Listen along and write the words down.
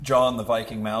John the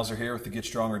Viking Mauser here with the Get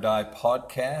Strong or Die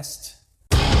podcast.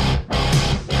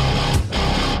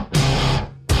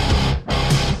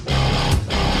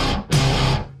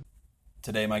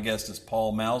 Today my guest is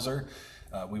Paul Mauser.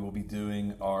 We will be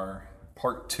doing our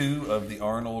part 2 of the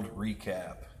Arnold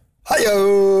recap.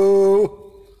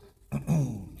 Hi-yo!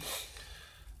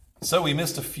 So we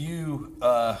missed a few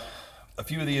of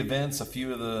the events, a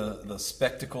few of the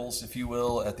spectacles, if you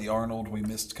will, at the Arnold. We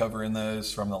missed covering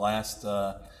those from the last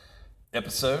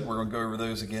episode. We're going to go over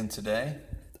those again today.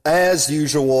 As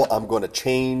usual, I'm going to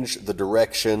change the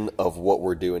direction of what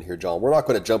we're doing here, John. We're not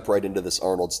going to jump right into this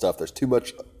Arnold stuff. There's too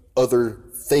much other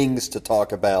things to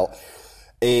talk about.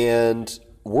 And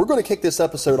we're going to kick this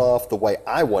episode off the way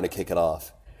I want to kick it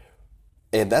off.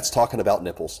 And that's talking about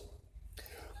nipples.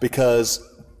 Because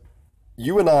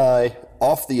you and I,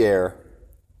 off the air,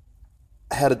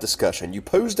 had a discussion. You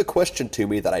posed a question to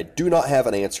me that I do not have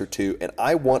an answer to, and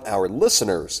I want our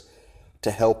listeners to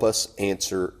help us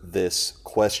answer this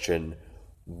question.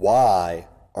 Why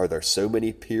are there so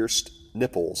many pierced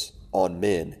nipples on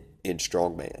men in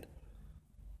strongman?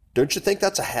 Don't you think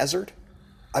that's a hazard?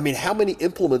 I mean, how many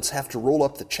implements have to roll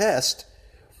up the chest?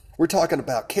 We're talking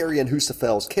about carrying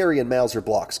Husafels, carrying Mauser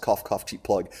blocks, cough, cough, cheap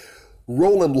plug,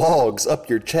 rolling logs up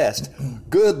your chest.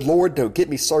 Good Lord, don't get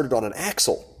me started on an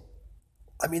axle.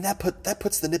 I mean, that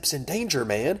puts the nips in danger,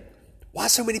 man. Why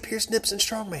so many pierced nips in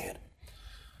strongman?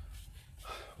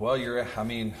 Well,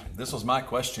 this was my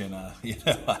question. I'm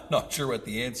not sure what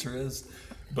the answer is,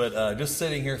 but just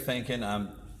sitting here thinking,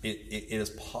 it is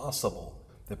possible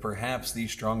that perhaps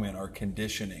these strongmen are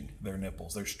conditioning their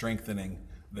nipples. They're strengthening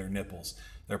their nipples.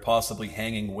 They're possibly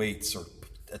hanging weights or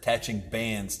attaching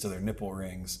bands to their nipple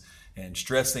rings and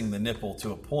stressing the nipple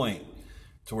to a point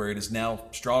to where it is now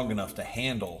strong enough to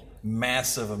handle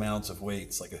massive amounts of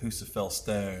weights like a Husafel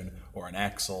stone or an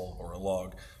axle or a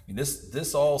log. I mean,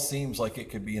 this all seems like it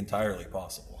could be entirely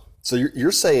possible. So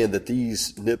you're saying that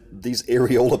these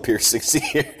areola piercings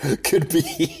here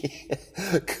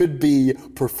could be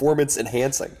performance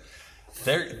enhancing?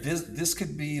 This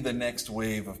could be the next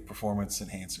wave of performance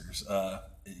enhancers.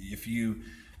 If you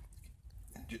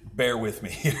bear with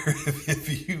me here,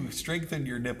 if you strengthen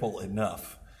your nipple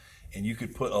enough, and you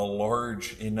could put a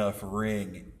large enough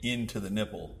ring into the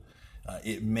nipple,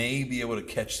 it may be able to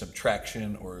catch some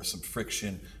traction or some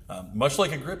friction, much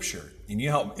like a grip shirt. And you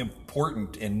know how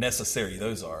important and necessary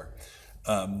those are.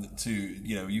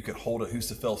 You could hold a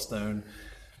Husafel stone.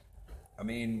 I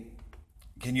mean,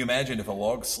 can you imagine if a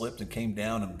log slipped and came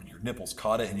down and your nipples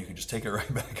caught it and you could just take it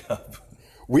right back up?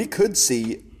 We could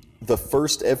see the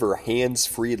first ever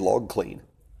hands-free log clean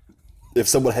if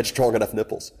someone had strong enough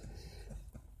nipples.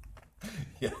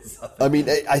 Yes,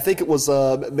 I think it was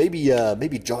maybe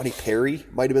Johnny Perry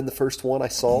might have been the first one I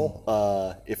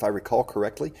saw, if I recall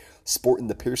correctly, sporting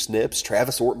the pierced nips.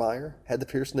 Travis Ortmeyer had the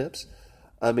pierced nips.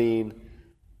 I mean,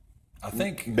 I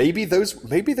think maybe those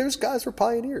guys were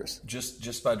pioneers.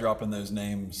 Just by dropping those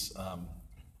names,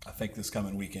 I think this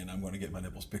coming weekend I'm going to get my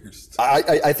nipples pierced.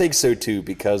 I think so too,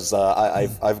 because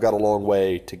I've got a long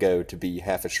way to go to be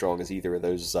half as strong as either of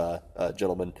those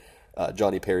gentlemen.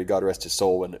 Johnny Perry, God rest his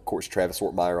soul, and of course Travis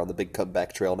Ortmeyer on the big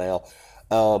comeback trail now.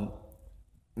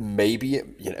 Maybe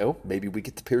we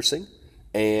get the piercing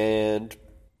and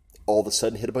all of a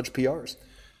sudden hit a bunch of PRs.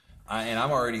 And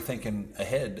I'm already thinking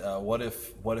ahead. What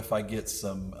if I get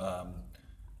some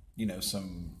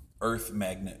earth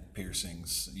magnet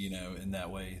piercings, in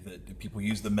that way that people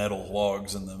use the metal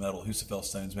logs and the metal Husafel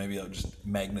stones. Maybe they'll just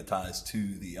magnetize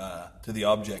to the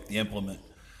object, the implement.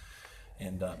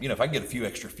 And, if I can get a few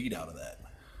extra feet out of that.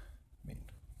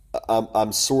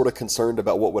 I'm sort of concerned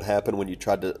about what would happen when you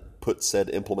tried to put said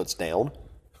implements down.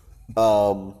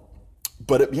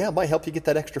 But it might help you get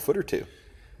that extra foot or two.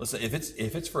 Listen, if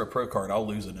it's for a pro card, I'll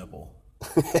lose a nipple.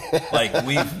 Like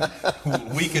we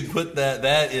could put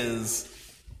that's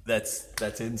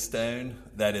in stone.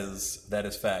 That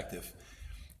is fact.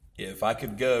 If I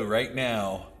could go right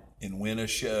now and win a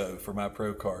show for my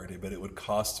pro card, but it would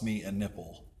cost me a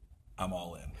nipple, I'm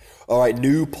all in. All right,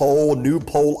 new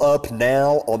poll up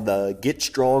now on the Get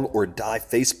Strong or Die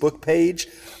Facebook page.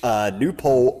 New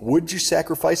poll: would you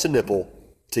sacrifice a nipple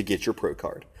to get your pro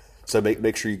card? So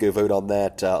make sure you go vote on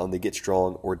that on the Get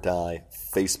Strong or Die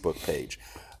Facebook page.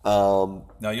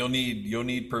 Now you'll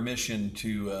need permission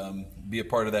to be a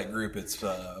part of that group. It's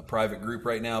a private group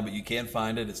right now, but you can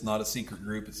find it. It's not a secret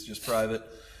group. It's just private.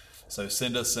 So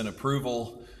send us an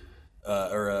approval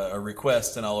or a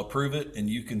request, and I'll approve it, and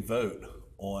you can vote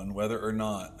on whether or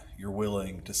not you're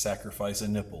willing to sacrifice a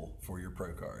nipple for your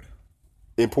pro card.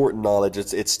 Important knowledge.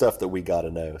 It's stuff that we got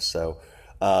to know. So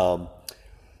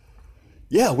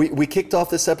Yeah, we kicked off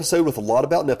this episode with a lot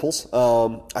about nipples.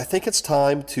 I think it's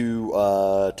time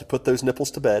to put those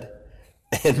nipples to bed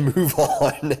and move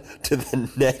on to the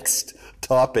next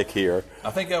topic here.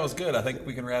 I think that was good. I think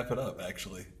we can wrap it up,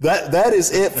 actually. That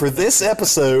is it for this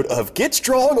episode of Get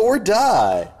Strong or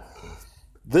Die,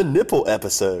 the nipple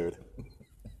episode.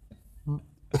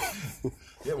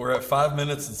 Yeah, we're at 5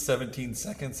 minutes and 17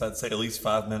 seconds. I'd say at least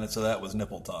 5 minutes of that was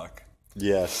nipple talk.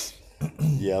 Yes.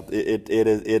 Yeah,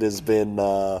 it has been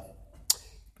an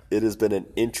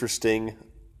interesting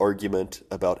argument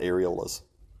about areolas.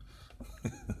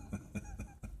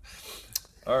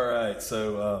 All right,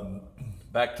 so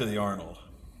back to the Arnold.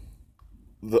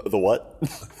 The what?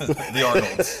 The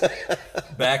Arnolds.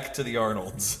 Back to the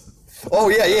Arnolds. Oh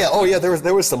yeah.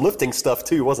 There was some lifting stuff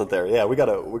too, wasn't there? Yeah, we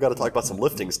gotta talk about some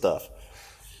lifting stuff.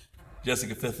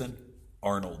 Jessica Fithen,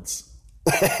 Arnolds.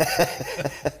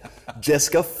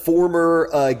 Jessica, former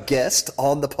guest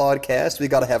on the podcast. We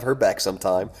got to have her back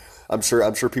sometime. I'm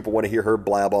sure people want to hear her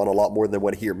blab on a lot more than they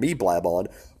want to hear me blab on.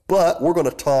 But we're going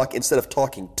to talk, instead of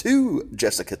talking to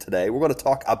Jessica today, we're going to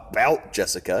talk about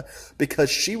Jessica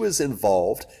because she was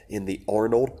involved in the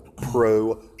Arnold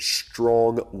Pro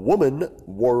Strong Woman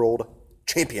World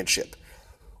Championship,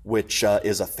 which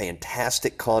is a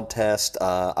fantastic contest.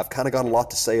 I've kind of got a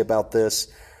lot to say about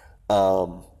this.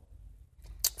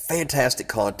 Fantastic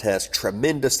contest,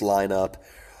 tremendous lineup.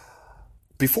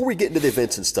 Before we get into the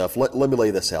events and stuff, let me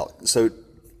lay this out. So,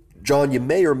 John, you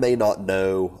may or may not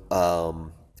know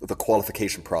the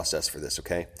qualification process for this,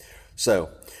 okay?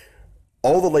 So,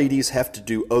 all the ladies have to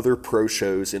do other pro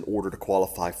shows in order to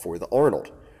qualify for the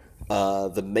Arnold.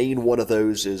 The main one of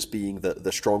those is being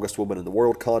the Strongest Woman in the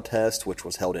World contest, which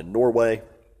was held in Norway.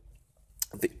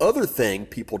 The other thing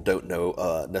people don't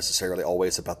know necessarily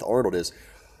always about the Arnold is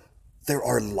there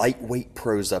are lightweight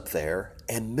pros up there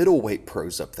and middleweight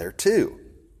pros up there too,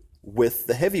 with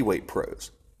the heavyweight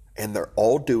pros. And they're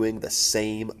all doing the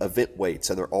same event weights,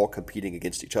 and they're all competing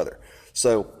against each other.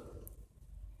 So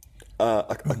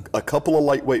a couple of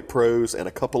lightweight pros and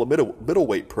a couple of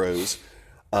middleweight pros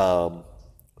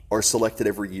are selected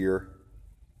every year,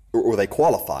 or they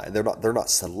qualify. They're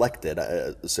not selected,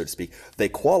 so to speak. They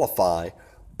qualify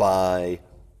by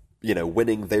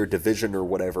winning their division or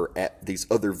whatever at these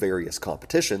other various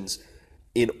competitions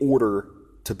in order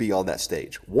to be on that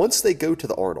stage. Once they go to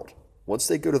the Arnold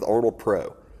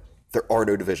Pro, there are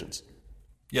no divisions.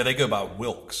 Yeah, they go by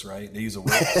Wilkes, right? They use a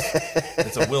Wilkes.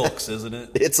 It's a Wilkes, isn't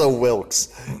it? It's a Wilkes.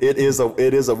 It is a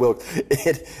Wilkes.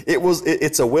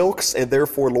 It's a Wilkes, and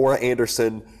therefore Laura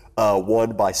Anderson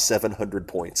won by 700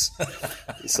 points.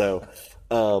 So,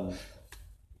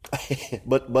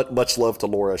 much love to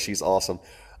Laura. She's awesome.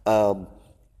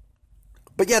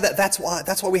 But yeah, that's why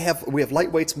we have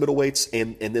lightweights, middleweights,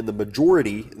 and then the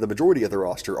majority of the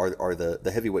roster are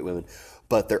the heavyweight women.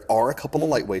 But there are a couple of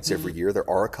lightweights every year. There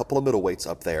are a couple of middleweights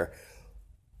up there.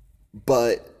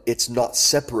 But it's not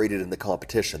separated in the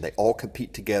competition. They all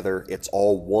compete together. It's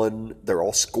all one. They're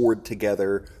all scored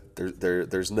together.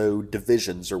 There's no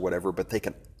divisions or whatever. But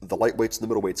the lightweights and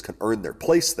the middleweights can earn their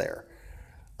place there.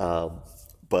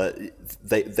 But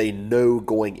they know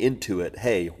going into it,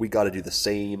 hey, we got to do the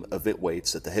same event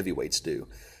weights that the heavyweights do.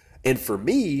 And for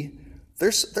me,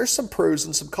 there's some pros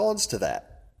and some cons to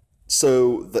that.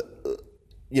 So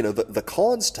the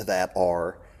cons to that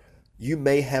are you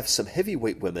may have some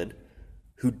heavyweight women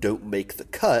who don't make the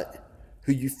cut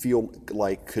who you feel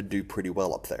like could do pretty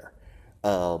well up there.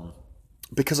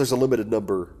 Because there's a limited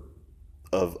number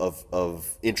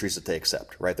of entries that they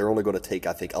accept, right? They're only going to take,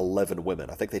 I think, 11 women.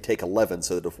 I think they take 11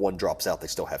 so that if one drops out, they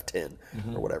still have 10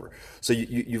 or whatever. So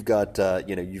you've got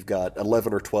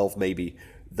 11 or 12 maybe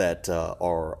that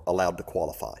are allowed to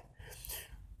qualify.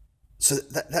 So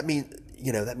that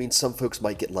means some folks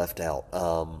might get left out.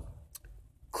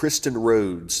 Kristen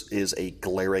Rhodes is a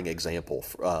glaring example.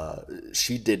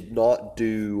 She did not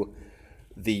do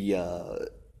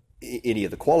any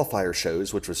of the qualifier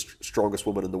shows, which was Strongest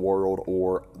Woman in the World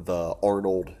or the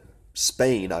Arnold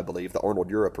Spain, I believe, the Arnold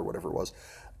Europe or whatever it was.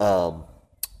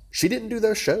 She didn't do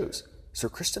those shows, so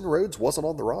Kristen Rhodes wasn't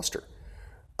on the roster.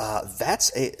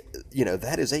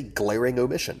 That is a glaring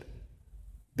omission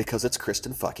because it's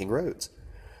Kristen fucking Rhodes.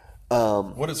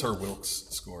 What is her Wilkes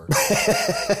score?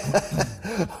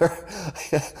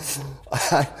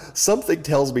 Something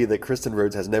tells me that Kristen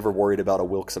Rhodes has never worried about a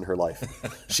Wilkes in her life.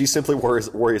 She simply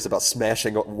worries about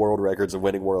smashing world records and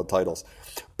winning world titles.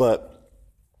 But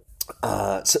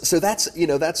so that's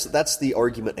the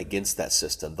argument against that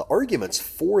system. The arguments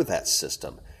for that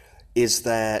system is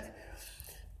that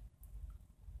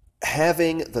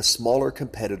having the smaller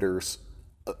competitors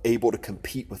able to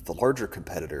compete with the larger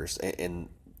competitors and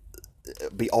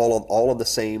be all on the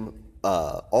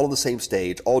same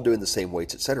stage, all doing the same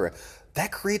weights, etc.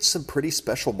 That creates some pretty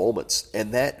special moments,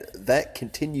 and that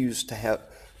continues to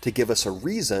give us a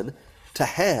reason to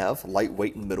have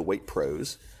lightweight and middleweight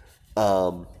pros,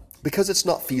 because it's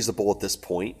not feasible at this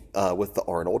point with the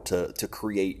Arnold to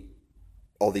create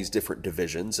all these different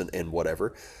divisions and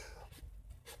whatever.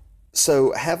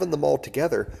 So having them all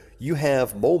together, you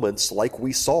have moments like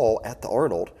we saw at the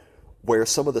Arnold where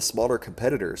some of the smaller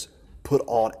competitors put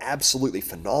on absolutely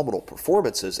phenomenal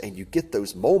performances, and you get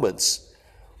those moments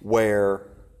where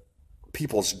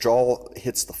people's jaw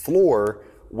hits the floor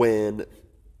when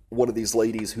one of these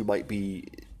ladies who might be,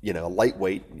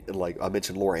 lightweight, like I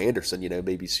mentioned Laura Anderson,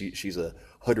 maybe she's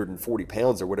 140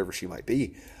 pounds or whatever she might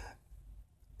be,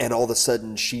 and all of a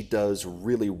sudden she does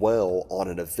really well on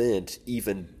an event,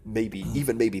 even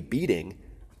maybe beating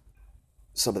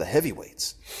some of the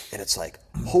heavyweights. And it's like,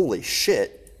 holy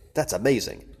shit, that's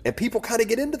amazing. And people kind of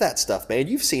get into that stuff, man.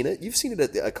 You've seen it. You've seen it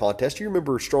at a contest. You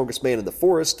remember Strongest Man in the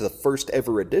Forest, the first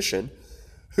ever edition.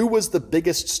 Who was the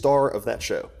biggest star of that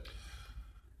show?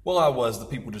 Well, I was. The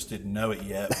people just didn't know it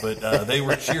yet, but they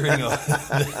were cheering.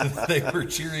 They were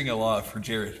cheering a lot for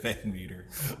Jared Van Meter.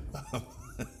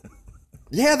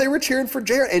 Yeah, they were cheering for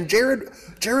Jared, and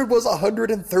Jared was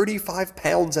 135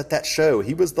 pounds at that show.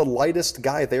 He was the lightest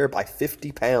guy there by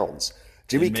 50 pounds.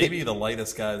 Maybe the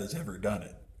lightest guy that's ever done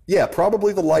it. Yeah,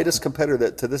 probably the lightest competitor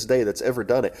that to this day that's ever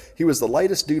done it. He was the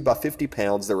lightest dude by 50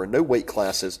 pounds. There were no weight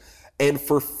classes. And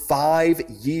for 5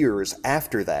 years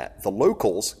after that, the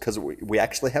locals, because we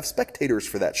actually have spectators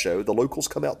for that show, the locals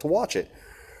come out to watch it.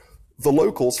 The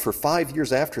locals for 5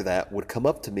 years after that would come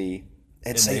up to me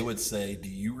and say, they would say, "Do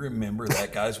you remember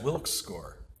that guy's Wilks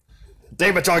score?"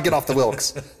 David John, get off the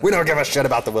Wilks. We don't give a shit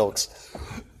about the Wilks.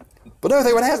 But no,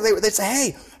 they'd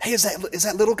say, hey, is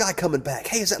that little guy coming back?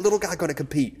 Hey, is that little guy going to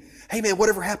compete? Hey, man,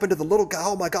 whatever happened to the little guy?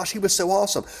 Oh, my gosh, he was so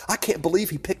awesome. I can't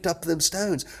believe he picked up them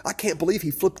stones. I can't believe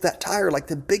he flipped that tire like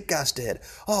them big guys did.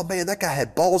 Oh, man, that guy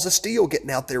had balls of steel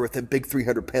getting out there with them big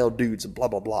 300-pound dudes and blah,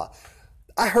 blah, blah.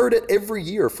 I heard it every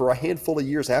year for a handful of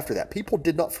years after that. People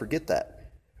did not forget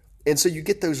that. And so you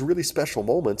get those really special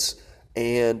moments,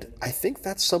 and I think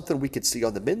that's something we could see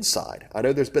on the men's side. I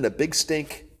know there's been a big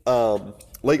stink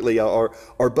lately.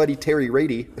 Our buddy Terry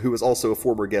Rady, who was also a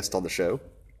former guest on the show,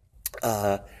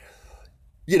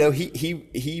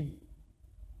 he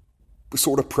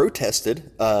sort of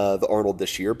protested the Arnold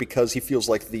this year because he feels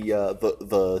like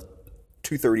the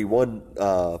 231,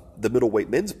 the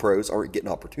middleweight men's pros aren't getting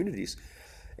opportunities.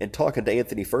 And talking to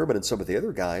Anthony Furman and some of the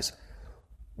other guys,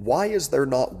 why is there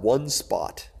not one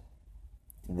spot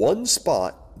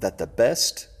that the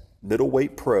best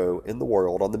middleweight pro in the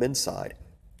world on the men's side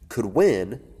could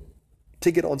win to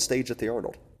get on stage at the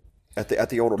Arnold, at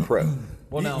the Arnold Pro?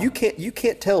 Well, you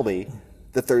can't tell me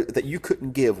that you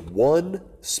couldn't give one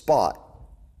spot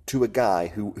to a guy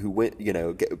who went,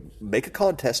 make a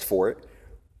contest for it,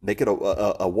 make it a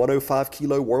 105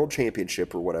 kilo world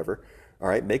championship or whatever. All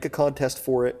right, make a contest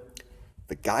for it.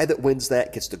 The guy that wins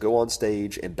that gets to go on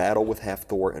stage and battle with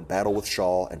Hafthor and battle with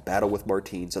Shaw and battle with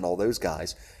Martins and all those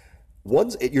guys.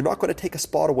 You're not going to take a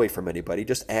spot away from anybody.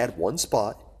 Just add one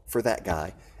spot for that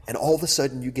guy, and all of a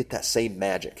sudden you get that same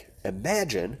magic.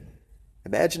 Imagine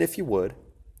if you would, a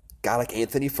guy like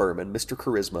Anthony Furman, Mr.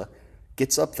 Charisma,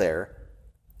 gets up there,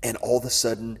 and all of a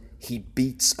sudden he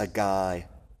beats a guy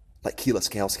like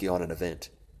Kielaskowski on an event,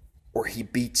 or he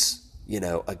beats,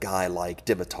 a guy like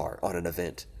Dimitar on an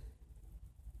event.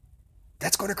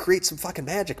 That's going to create some fucking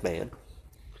magic, man.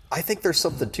 I think there's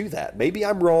something to that. Maybe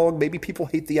I'm wrong. Maybe people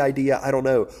hate the idea. I don't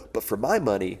know. But for my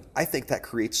money, I think that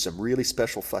creates some really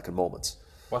special fucking moments.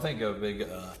 Well, I think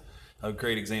a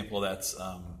great example of that's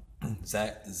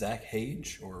Zach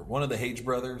Hage, or one of the Hage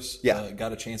brothers. Yeah.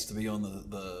 Got a chance to be on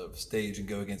the stage and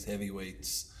go against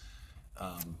heavyweights.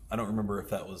 I don't remember if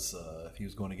that was if he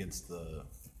was going against the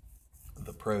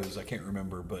pros. I can't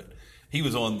remember, but he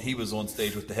was on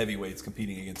stage with the heavyweights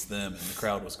competing against them, and the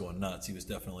crowd was going nuts. He was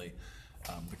definitely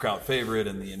the crowd favorite,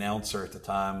 and the announcer at the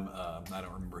time, I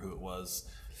don't remember who it was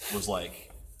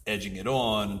like edging it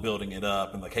on and building it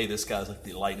up, and like, hey, this guy's like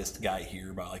the lightest guy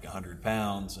here by like 100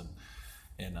 pounds,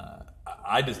 and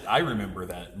I remember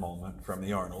that moment from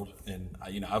the Arnold, and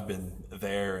I've been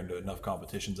there and to enough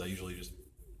competitions, I usually just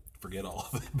forget all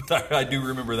of it, but I do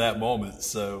remember that moment.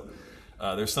 So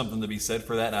there's something to be said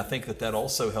for that, and I think that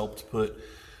also helped put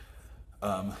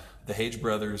the Hage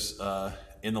brothers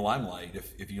in the limelight.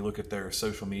 If you look at their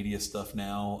social media stuff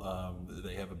now,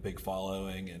 they have a big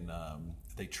following, and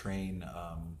they train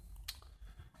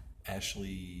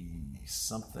Ashley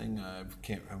something. I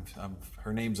can't.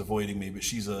 Her name's avoiding me, but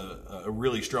she's a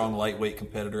really strong lightweight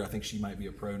competitor. I think she might be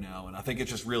a pro now, and I think it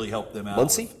just really helped them out.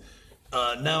 Muncie?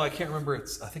 No, I can't remember.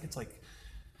 I think it's like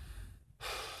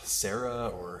Sarah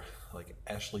or like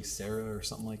Ashley Sarah or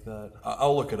something like that.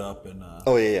 I'll look it up and.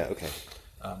 Oh yeah, okay.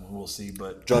 We'll see,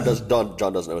 but John doesn't know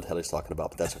what the hell he's talking about,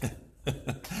 but that's okay.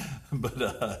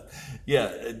 But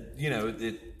yeah,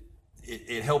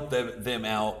 it helped them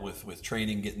out with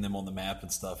training, getting them on the map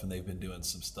and stuff, and they've been doing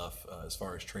some stuff as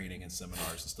far as training and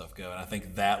seminars and stuff go. And I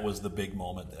think that was the big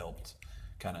moment that helped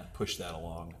kind of push that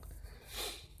along.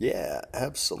 Yeah,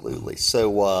 absolutely.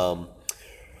 So,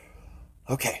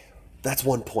 okay. That's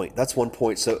one point.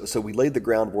 So we laid the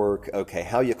groundwork. Okay,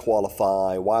 how you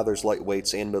qualify, why there's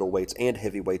lightweights and middleweights and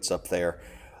heavyweights up there.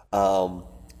 The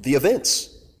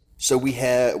events. So we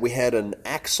had an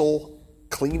axle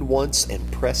clean once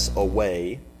and press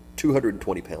away,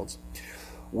 220 pounds.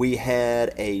 We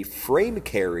had a frame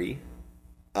carry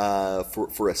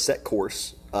for a set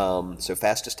course. So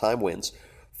fastest time wins,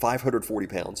 540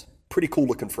 pounds. Pretty cool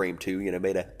looking frame too.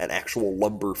 Made an actual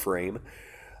lumber frame.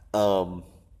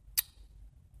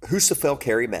 Husafel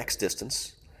carry max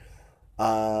distance.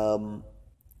 The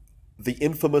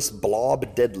infamous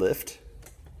blob deadlift.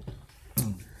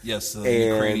 Yes, the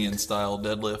Ukrainian style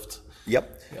deadlift.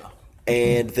 Yep. Yeah.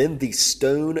 And then the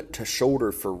stone to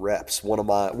shoulder for reps. One of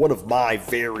my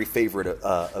very favorite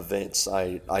events.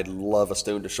 I love a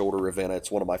stone to shoulder event. It's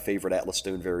one of my favorite Atlas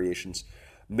stone variations.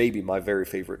 Maybe my very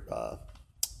favorite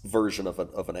version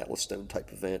of an Atlas stone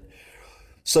type event.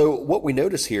 So what we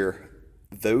notice here,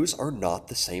 those are not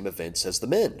the same events as the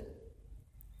men.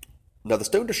 Now the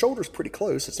stone to shoulder is pretty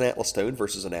close. It's an Atlas stone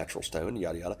versus a natural stone,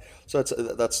 yada yada. So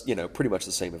that's pretty much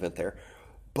the same event there,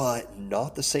 but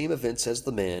not the same events as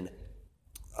the men.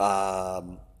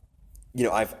 I've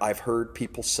heard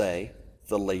people say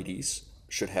the ladies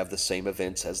should have the same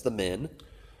events as the men.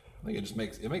 I think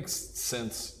it makes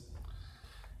sense.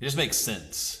 It just makes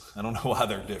sense. I don't know why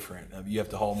they're different. You have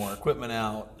to haul more equipment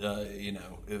out.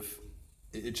 If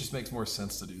it just makes more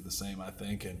sense to do the same, I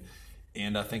think,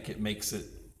 and I think it makes it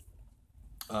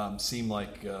seem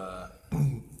like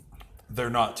they're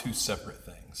not two separate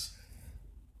things.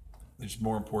 It's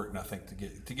more important, I think,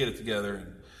 to get it together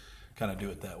and kind of do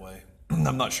it that way.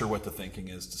 I'm not sure what the thinking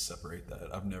is to separate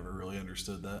that. I've never really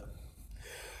understood that.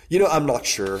 I'm not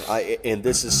sure. And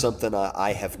this is something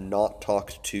I have not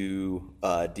talked to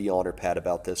Dion or Pat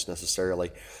about this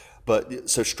necessarily. But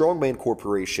so Strongman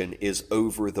Corporation is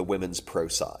over the women's pro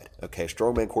side. Okay,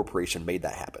 Strongman Corporation made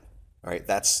that happen. All right,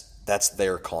 that's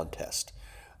their contest.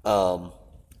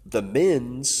 The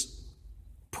men's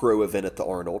pro event at the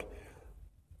Arnold,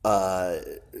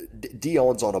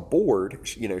 Dion's on a board.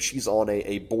 She's on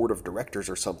a board of directors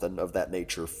or something of that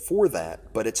nature for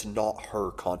that, but it's not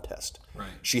her contest. Right.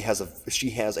 She has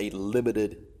a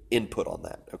limited input on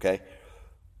that. Okay,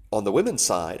 on the women's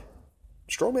side,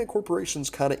 Strongman Corporation's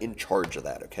kind of in charge of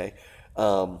that. Okay,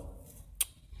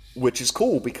 which is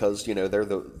cool because they're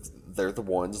the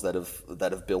ones that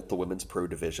have built the women's pro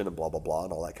division and blah blah blah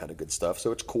and all that kind of good stuff.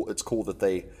 So it's cool that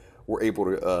they were able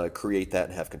to create that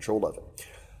and have control of it.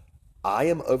 I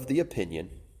am of the opinion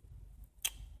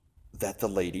that the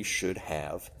ladies should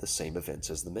have the same events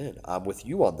as the men. I'm with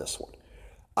you on this one.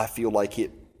 I feel like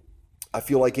it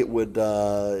would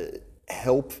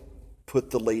help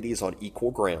put the ladies on equal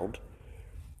ground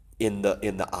in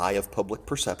the eye of public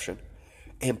perception,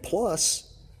 and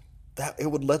plus that it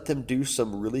would let them do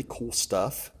some really cool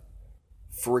stuff.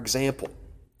 For example,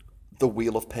 the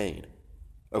Wheel of Pain.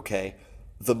 Okay,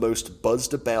 the most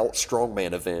buzzed about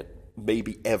strongman event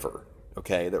maybe ever.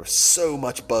 Okay, there was so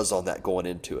much buzz on that going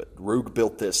into it. Rogue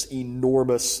built this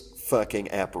enormous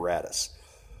fucking apparatus.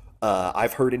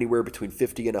 I've heard anywhere between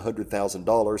 $50,000 and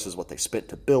 $100,000 is what they spent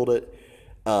to build it.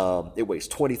 It weighs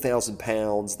 20,000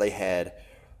 pounds. They had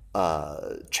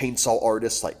chainsaw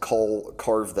artists like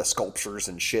carve the sculptures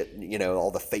and shit.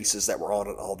 All the faces that were on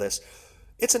it. All this.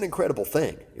 It's an incredible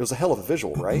thing. It was a hell of a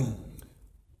visual, right?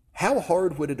 How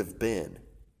hard would it have been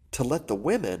to let the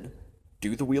women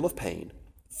do the Wheel of Pain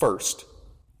first,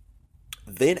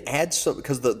 then add some,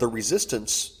 because the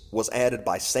resistance was added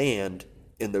by sand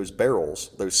in those barrels,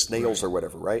 those snails, right, or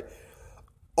whatever, right?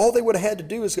 All they would have had to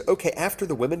do is, okay, after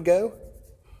the women go,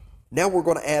 now we're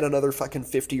going to add another fucking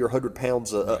 50 or 100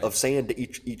 pounds of sand to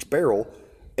each barrel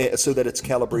so that it's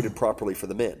calibrated properly for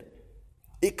the men.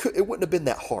 It wouldn't have been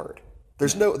that hard.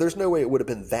 There's no way it would have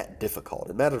been that difficult.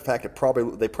 As a matter of fact,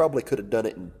 they probably could have done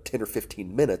it in 10 or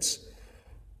 15 minutes.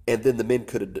 And then the men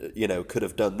could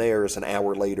have done theirs an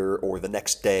hour later or the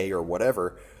next day or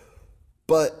whatever.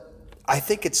 But I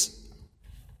think it's,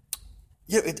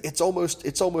 it's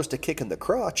almost a kick in the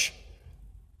crotch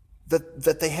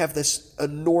that they have this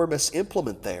enormous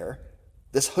implement there,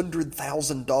 this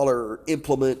 $100,000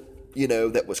 implement,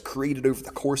 that was created over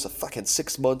the course of fucking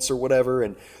 6 months or whatever,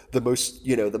 and the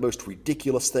most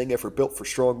ridiculous thing ever built for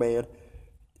strongman,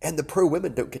 and the pro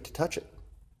women don't get to touch it.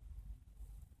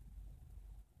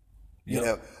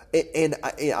 Yep. And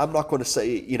I'm not going to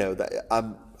say,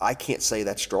 that I can't say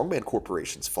that's Strongman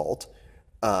Corporation's fault.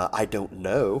 I don't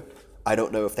know. I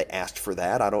don't know if they asked for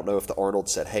that. I don't know if the Arnold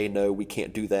said, "Hey, no, we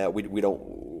can't do that. We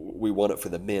want it for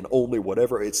the men only."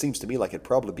 Whatever. It seems to me like it'd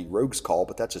probably be Rogue's call,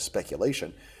 but that's just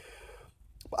speculation.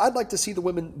 I'd like to see the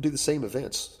women do the same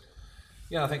events.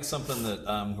 Yeah, I think something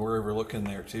that we're overlooking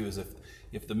there too is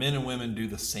if the men and women do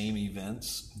the same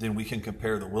events, then we can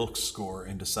compare the Wilks score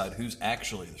and decide who's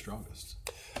actually the strongest.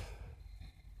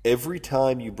 Every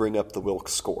time you bring up the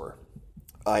Wilks score,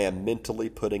 I am mentally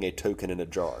putting a token in a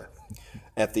jar.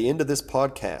 At the end of this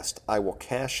podcast, I will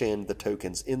cash in the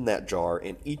tokens in that jar,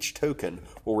 and each token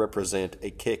will represent a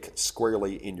kick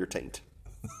squarely in your taint.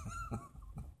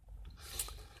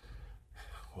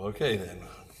 Well, okay, then.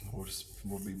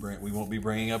 We won't be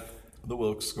bringing up the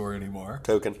Wilks score anymore.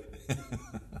 Token.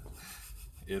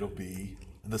 It'll be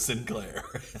the Sinclair.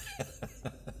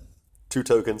 2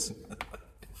 tokens.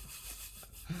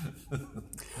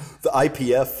 The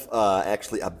IPF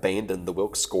actually abandoned the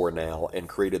Wilks score now and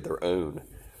created their own,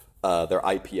 their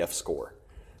IPF score,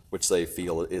 which they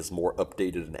feel is more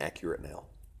updated and accurate now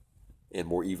and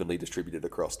more evenly distributed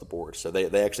across the board. So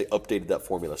they actually updated that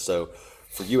formula. So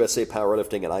for USA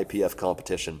Powerlifting and IPF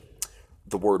competition,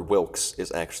 the word Wilks is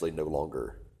actually no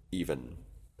longer even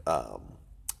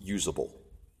usable.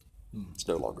 It's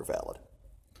no longer valid.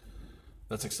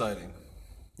 That's exciting.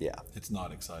 Yeah. It's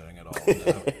not exciting at all.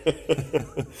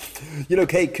 No.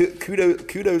 Kay,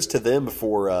 kudos to them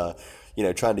for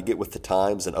trying to get with the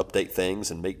times and update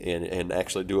things and and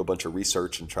actually do a bunch of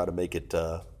research and try to make it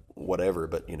whatever.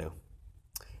 But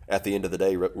at the end of the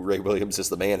day, Ray Williams is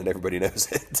the man, and everybody knows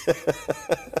it.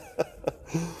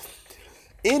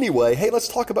 Anyway, hey, let's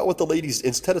talk about what the ladies,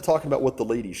 instead of talking about what the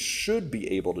ladies should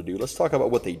be able to do, let's talk about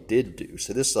what they did do.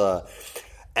 So this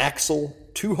Axel,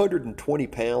 220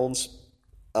 pounds.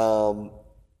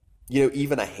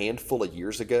 Even a handful of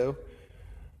years ago,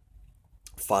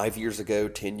 5 years ago,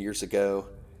 10 years ago,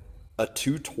 a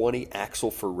 220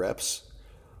 axle for reps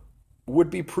would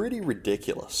be pretty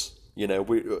ridiculous,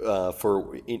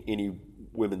 for any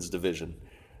women's division.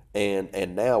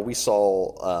 And now we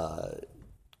saw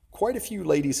quite a few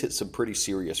ladies hit some pretty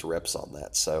serious reps on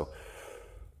that. So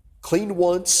clean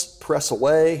once, press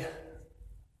away.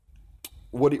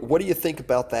 What do you think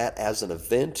about that as an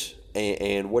event?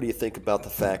 And what do you think about the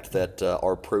fact that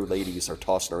our pro ladies are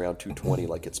tossing around 220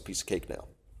 like it's a piece of cake now?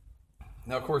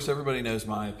 Now, of course, everybody knows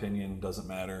my opinion doesn't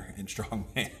matter in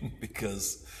strongman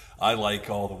because I like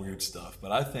all the weird stuff.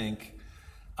 But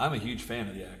I'm a huge fan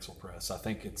of the axle press. I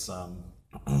think it's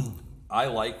I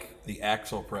like the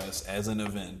axle press as an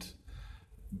event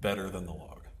better than the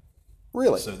log.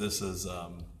 Really? So this is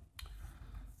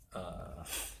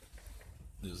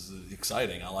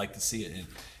exciting. I like to see it.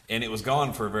 And it was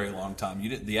gone for a very long time.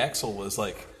 The axle was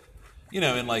like,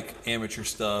 in like amateur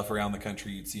stuff around the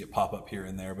country, you'd see it pop up here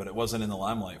and there, but it wasn't in the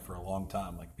limelight for a long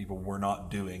time. Like people were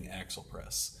not doing axle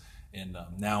press. And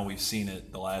now we've seen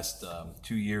it the last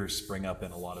 2 years spring up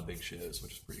in a lot of big shows,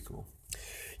 which is pretty cool.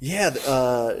 Yeah,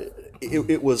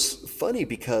 it was funny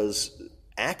because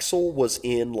Axel was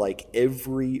in like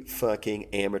every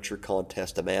fucking amateur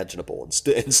contest imaginable and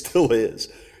still is.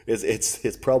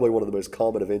 It's probably one of the most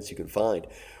common events you can find.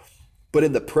 But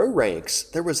in the pro ranks,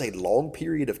 there was a long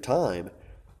period of time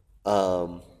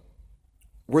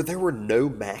where there were no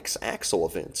max axle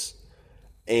events.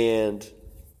 And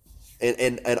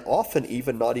often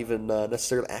even not even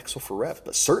necessarily axle for reps,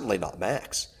 but certainly not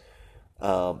max.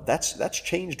 That's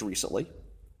changed recently.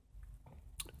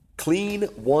 Clean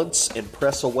once and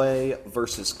press away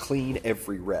versus clean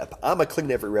every rep. I'm a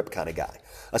clean every rep kind of guy,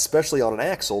 especially on an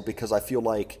axle because I feel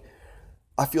like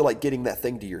getting that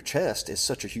thing to your chest is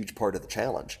such a huge part of the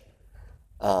challenge.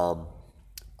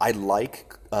 I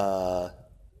like I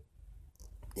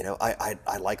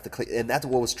like the clean, and that's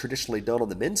what was traditionally done on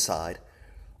the men's side.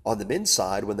 On the men's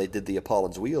side, when they did the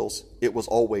Apollon's wheels, it was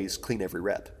always clean every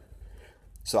rep.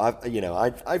 So I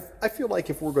feel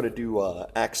like if we're going to do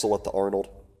axle at the Arnold,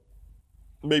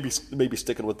 maybe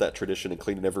sticking with that tradition and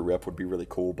cleaning every rep would be really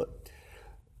cool. But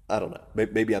I don't know.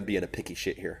 Maybe I'm being a picky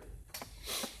shit here.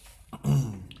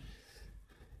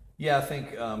 Yeah, I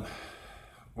think,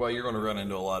 you're going to run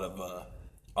into a lot of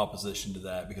opposition to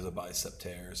that because of bicep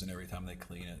tears, and every time they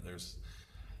clean it,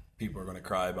 people are going to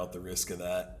cry about the risk of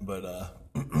that. But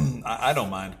I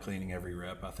don't mind cleaning every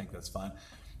rep. I think that's fine.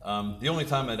 The only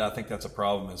time that I think that's a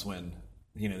problem is when,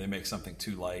 they make something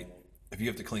too light. If you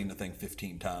have to clean the thing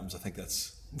 15 times, I think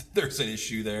there's an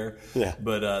issue there. Yeah.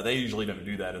 But they usually don't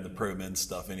do that in the pro men's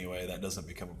stuff anyway. That doesn't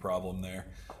become a problem there.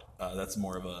 That's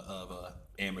more of a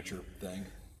amateur thing.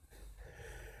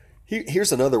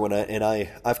 Here's another one, and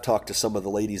I've talked to some of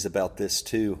the ladies about this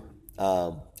too.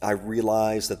 I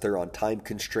realize that they're on time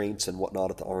constraints and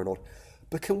whatnot at the Arnold,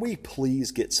 but can we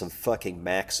please get some fucking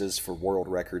maxes for world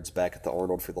records back at the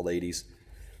Arnold for the ladies?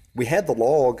 We had the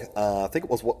log. I think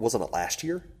it wasn't it last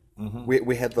year? Mm-hmm.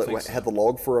 We had the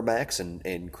log for a max,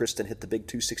 and Kristen hit the big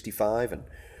 265, and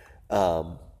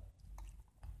I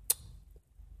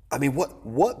mean,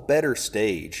 what better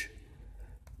stage?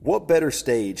 What better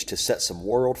stage to set some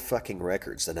world fucking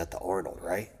records than at the Arnold,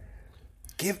 right?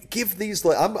 Give these.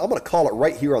 I'm going to call it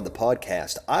right here on the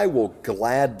podcast. I will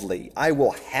gladly, I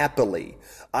will happily,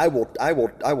 I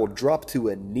will drop to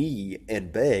a knee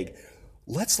and beg.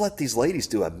 Let's let these ladies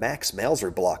do a Max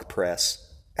Mauser block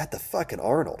press at the fucking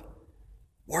Arnold.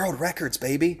 World records,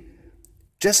 baby.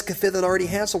 Jessica Fithen already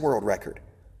has a world record.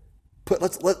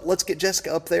 Let's get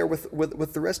Jessica up there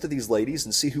with the rest of these ladies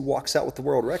and see who walks out with the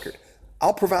world record.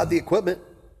 I'll provide the equipment.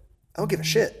 I don't give a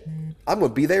shit. I'm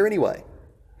going to be there anyway.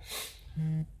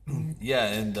 Yeah,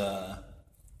 and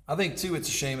I think, too, it's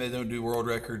a shame they don't do world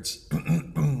records.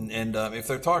 And if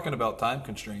they're talking about time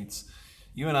constraints,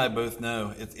 you and I both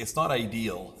know it's not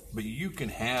ideal, but you can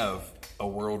have a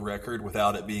world record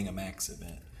without it being a max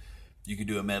event. You could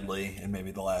do a medley, and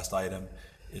maybe the last item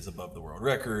is above the world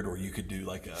record, or you could do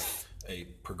like a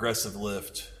progressive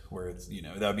lift where it's,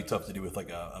 that would be tough to do with like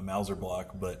a Mauser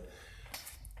block, but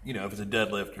if it's a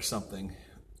deadlift or something,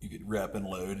 you could rep and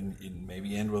load and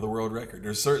maybe end with a world record.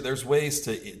 There's ways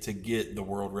to get the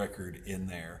world record in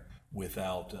there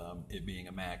without it being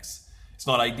a max. It's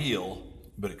not ideal,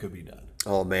 but it could be done.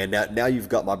 Oh man, now you've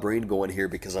got my brain going here,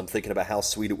 because I'm thinking about how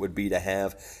sweet it would be to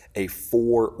have a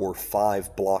 4 or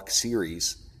 5 block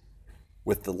series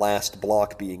with the last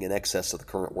block being in excess of the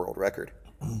current world record.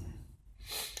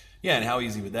 Yeah, and how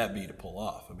easy would that be to pull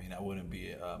off? I mean, that wouldn't be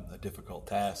a difficult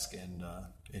task, and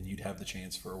you'd have the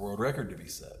chance for a world record to be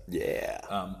set. Yeah.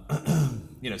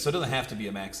 So it doesn't have to be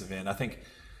a max event. I think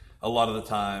a lot of the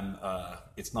time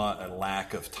it's not a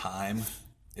lack of time,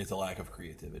 it's a lack of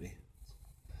creativity.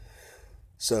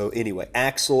 So anyway,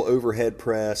 axle overhead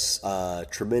press,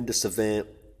 tremendous event.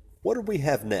 What did we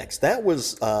have next? That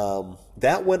was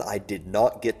that one I did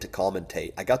not get to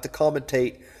commentate. I got to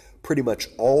commentate pretty much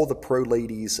all the pro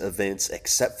ladies events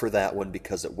except for that one,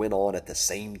 because it went on at the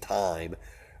same time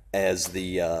as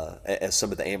as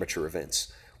some of the amateur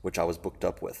events, which I was booked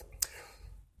up with.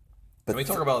 But can we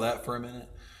talk about that for a minute?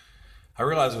 I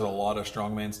realize there's a lot of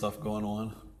strongman stuff going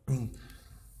on,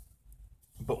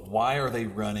 but why are they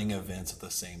running events at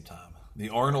the same time? The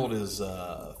Arnold is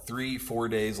 3-4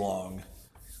 days long.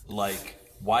 Like,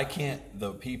 why can't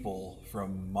the people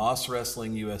from Moss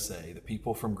Wrestling USA, the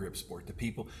people from Grip Sport, the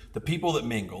people that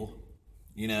mingle,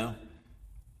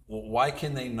 why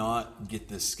can they not get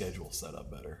this schedule set up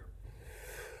better?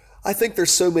 I think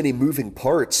there's so many moving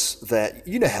parts that,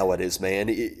 you know how it is, man.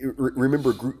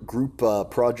 Remember group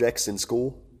projects in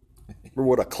school? Remember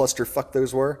what a clusterfuck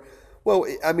those were? Well,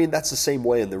 I mean, that's the same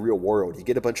way in the real world. You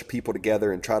get a bunch of people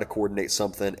together and try to coordinate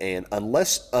something, and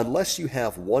unless you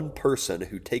have one person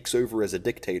who takes over as a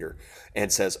dictator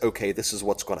and says, okay, this is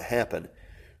what's going to happen,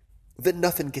 then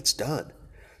nothing gets done.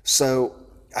 So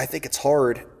I think it's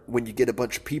hard when you get a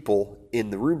bunch of people in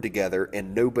the room together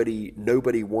and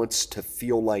nobody wants to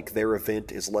feel like their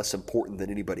event is less important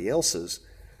than anybody else's.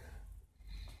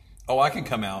 Oh, I can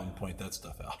come out and point that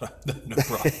stuff out. No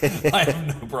problem. I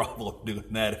have no problem doing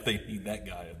that if they need that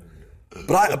guy in the room.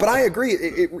 But I agree.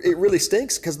 It really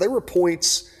stinks, because there were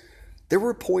points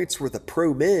where the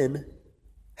pro men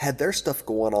had their stuff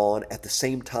going on at the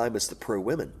same time as the pro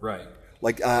women. Right.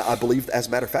 Like I believe, as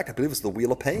a matter of fact, I believe it was the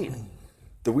Wheel of Pain.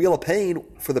 The Wheel of Pain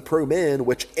for the pro men,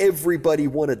 which everybody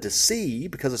wanted to see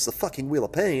because it's the fucking Wheel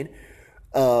of Pain.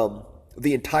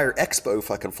 The entire expo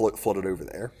fucking floated over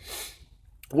there.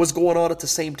 Was going on at the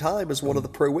same time as one of the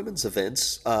pro women's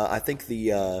events. I think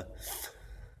it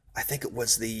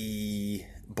was the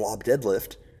blob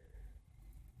deadlift.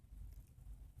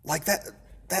 Like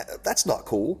that's not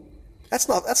cool. That's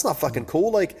not fucking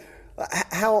cool. Like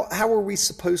how are we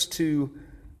supposed to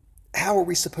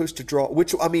draw?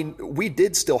 Which, I mean, we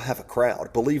did still have a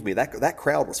crowd. Believe me, that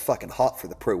crowd was fucking hot for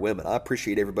the pro women. I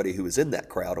appreciate everybody who was in that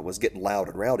crowd and was getting loud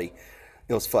and rowdy.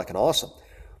 It was fucking awesome.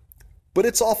 But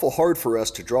it's awful hard for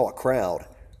us to draw a crowd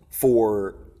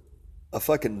for a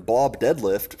fucking blob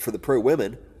deadlift for the pro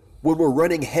women when we're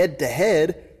running head to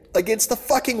head against the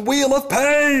fucking Wheel of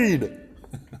Pain?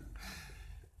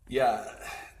 Yeah.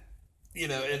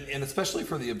 And especially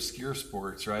for the obscure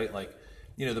sports, right? Like,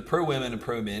 the pro women and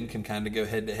pro men can kind of go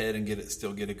head to head and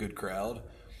still get a good crowd.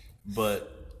 But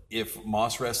if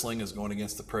Moss Wrestling is going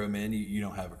against the pro men, you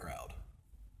don't have a crowd.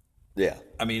 Yeah.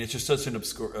 I mean, it's just such an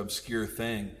obscure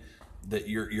thing that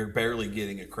you're barely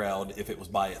getting a crowd if it was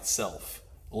by itself,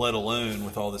 let alone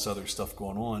with all this other stuff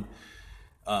going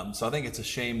on. So I think it's a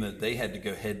shame that they had to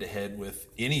go head to head with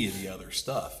any of the other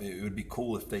stuff. It would be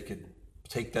cool if they could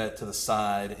take that to the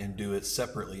side and do it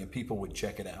separately and people would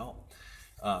check it out.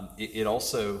 It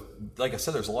also, like I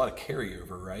said, there's a lot of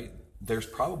carryover, right? There's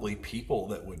probably people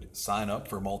that would sign up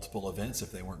for multiple events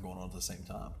if they weren't going on at the same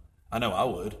time. I know I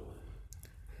would.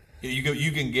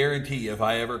 You can guarantee if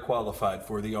I ever qualified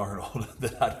for the Arnold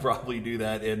that I'd probably do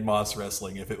that in Moss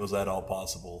Wrestling if it was at all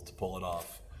possible to pull it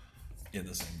off in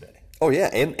the same day. Oh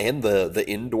yeah, and the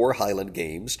indoor Highland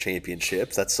Games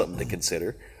championships, that's something to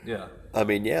consider. Yeah. I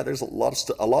mean, yeah, there's a lot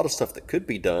of stuff that could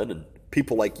be done, and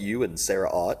people like you and Sarah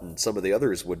Ott and some of the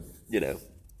others would,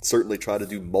 certainly try to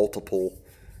do multiple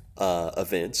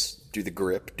events, do the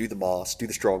grip, do the Moss, do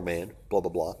the strongman, blah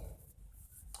blah blah.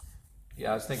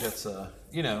 Yeah, I think that's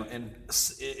and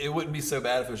it wouldn't be so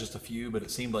bad if it was just a few, but it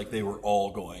seemed like they were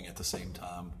all going at the same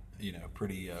time,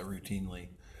 pretty routinely.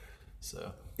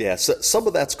 So yeah, so some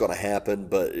of that's going to happen,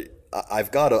 but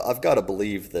I've got to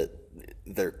believe that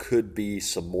there could be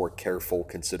some more careful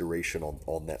consideration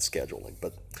on that scheduling.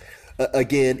 But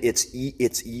again, it's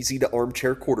easy to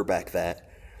armchair quarterback that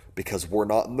because we're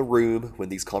not in the room when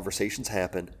these conversations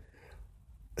happen.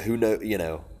 Who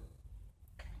know,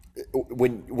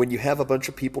 when you have a bunch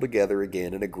of people together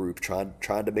again in a group trying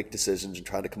to make decisions and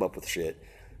trying to come up with shit,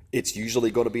 it's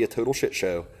usually going to be a total shit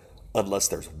show unless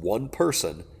there's one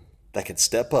person that can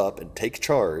step up and take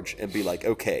charge and be like,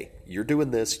 okay, you're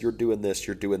doing this, you're doing this,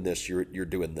 you're doing this, you're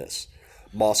doing this.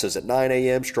 Moss is at 9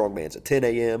 a.m., Strongman's at 10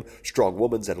 a.m., Strong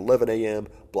Woman's at 11 a.m.,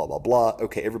 blah, blah, blah.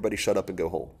 Okay, everybody shut up and go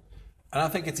home. And I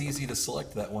think it's easy to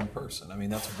select that one person. I mean,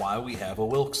 that's why we have a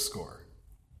Wilks score.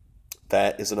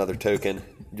 That is another token.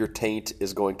 Your taint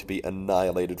is going to be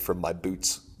annihilated from my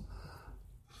boots.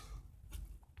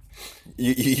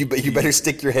 You better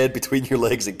stick your head between your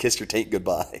legs and kiss your taint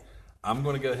goodbye. I'm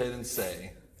going to go ahead and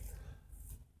say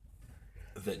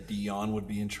that Dion would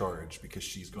be in charge because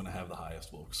she's going to have the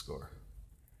highest Wilks score.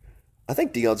 I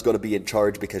think Dion's going to be in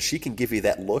charge because she can give you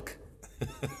that look.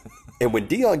 And when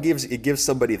Dion gives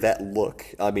somebody that look,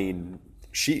 I mean,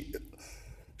 she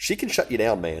can shut you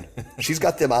down, man. She's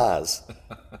got them eyes.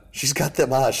 She's got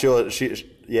them eyes.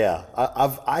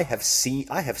 I have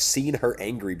seen her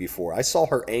angry before. I saw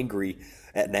her angry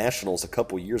at Nationals a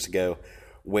couple years ago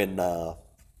when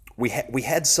we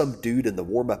had some dude in the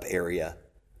warm-up area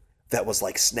that was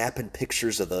like snapping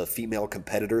pictures of the female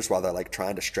competitors while they're like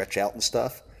trying to stretch out and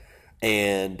stuff.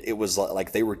 And it was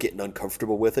like they were getting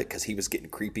uncomfortable with it because he was getting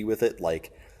creepy with it.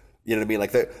 Like, you know what I mean?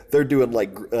 Like they're doing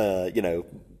like,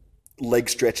 leg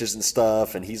stretches and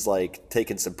stuff. And he's like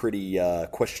taking some pretty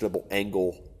questionable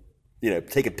angle,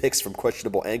 taking pics from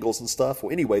questionable angles and stuff.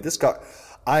 Well, anyway, this guy,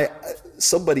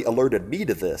 somebody alerted me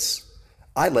to this.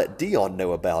 I let Dion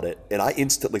know about it, and I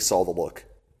instantly saw the look.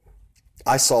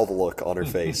 I saw the look on her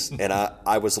face, and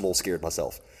I was a little scared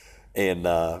myself, and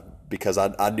because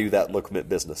I knew that look meant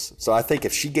business. So I think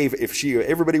if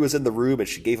everybody was in the room and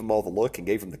she gave him all the look and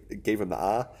gave him the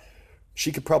eye,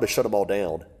 she could probably shut them all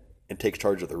down and take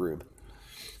charge of the room.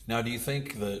 Now, do you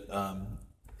think that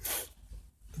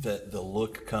that the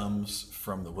look comes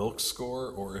from the Wilks score,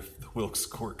 or if the Wilks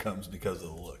score comes because of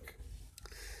the look?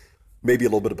 Maybe a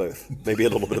little bit of both.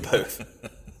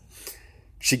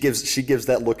 She gives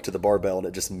that look to the barbell and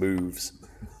it just moves.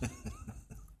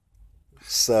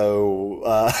 So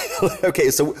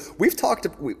okay, so we've talked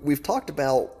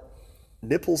about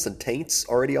nipples and taints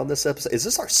already on this episode. Is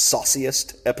this our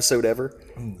sauciest episode ever?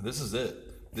 This is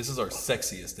it. This is our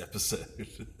sexiest episode.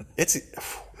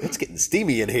 It's getting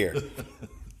steamy in here.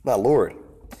 My Lord.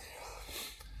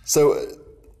 So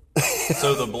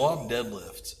the blob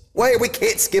deadlift. Wait, we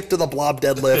can't skip to the blob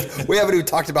deadlift. We haven't even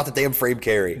talked about the damn frame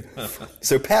carry.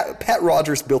 So Pat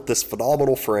Rogers built this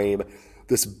phenomenal frame,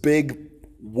 this big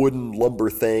wooden lumber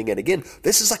thing. And again,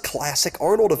 this is a classic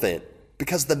Arnold event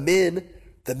because the men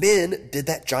did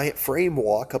that giant frame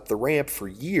walk up the ramp for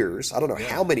years. I don't know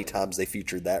how many times they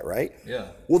featured that, right? Yeah.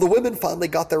 Well, the women finally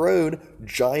got their own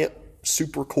giant,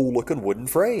 super cool looking wooden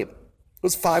frame. It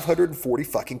was 540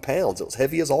 fucking pounds. It was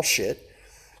heavy as all shit.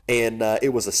 And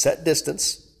it was a set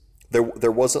distance.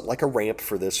 There wasn't like a ramp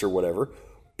for this or whatever,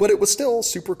 but it was still a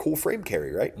super cool frame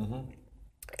carry, right? Mm-hmm.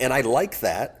 And I like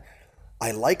that.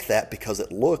 I like that because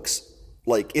it looks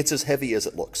like it's as heavy as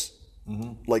it looks.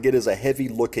 Mm-hmm. Like it is a heavy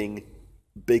looking,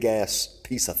 big ass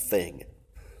piece of thing.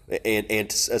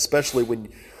 And especially when,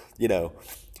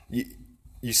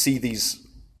 you see these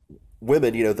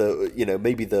women,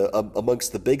 maybe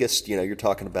amongst the biggest, you're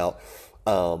talking about,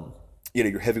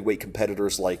 your heavyweight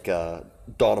competitors like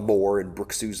Donna Moore and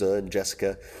Brooke Souza and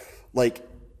Jessica, like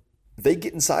they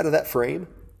get inside of that frame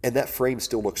and that frame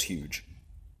still looks huge.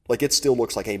 Like it still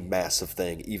looks like a massive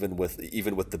thing, even with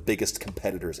the biggest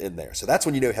competitors in there. So that's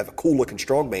when you have a cool looking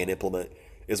strongman implement,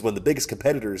 is when the biggest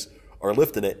competitors are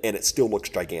lifting it and it still looks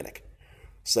gigantic.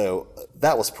 So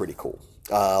that was pretty cool.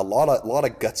 A lot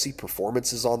of gutsy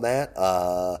performances on that.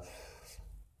 Our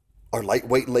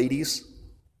lightweight ladies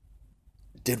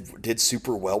did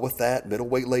super well with that.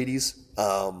 Middleweight ladies,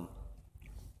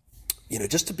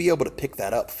 just to be able to pick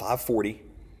that up, 540.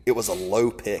 It was a low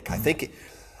pick. I think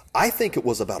it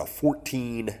was about a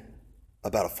 14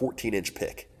 inch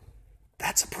pick.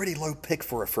 That's a pretty low pick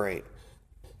for a frame.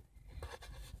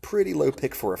 Pretty low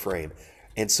pick for a frame.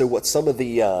 And so what some of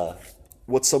the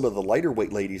lighter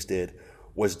weight ladies did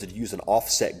was to use an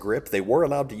offset grip. They were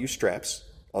allowed to use straps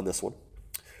on this one,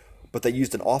 but they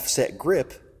used an offset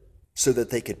grip so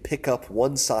that they could pick up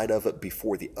one side of it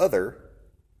before the other.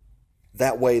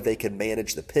 That way they can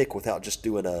manage the pick without just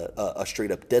doing a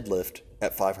straight up deadlift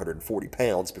at 540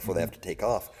 pounds before they have to take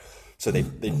off. So they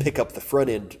pick up the front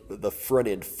end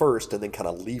first and then kind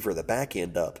of lever the back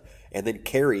end up and then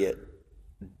carry it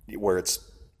where it's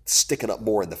sticking up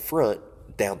more in the front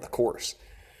down the course.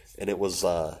 And it was,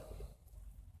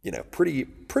 pretty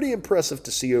impressive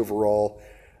to see overall.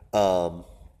 Donna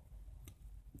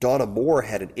Moore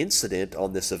had an incident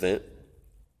on this event.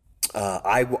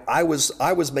 I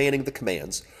was manning the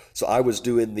commands, so I was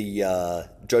doing the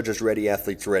judges ready,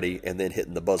 athletes ready, and then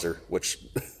hitting the buzzer, which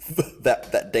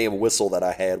that damn whistle that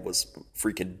I had was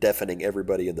freaking deafening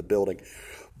everybody in the building.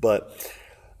 But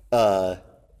so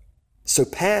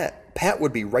Pat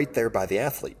would be right there by the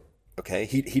athlete. Okay,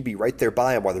 he'd be right there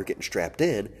by him while they're getting strapped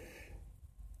in,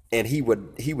 and he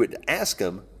would ask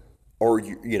him, are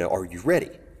you ready?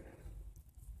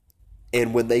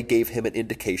 And when they gave him an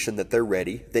indication that they're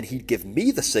ready, then he'd give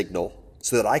me the signal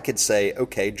so that I could say,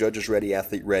 okay, judge is ready,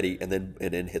 athlete ready, and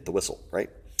then hit the whistle, right?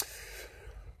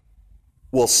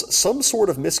 Well, some sort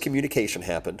of miscommunication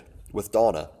happened with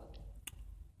Donna.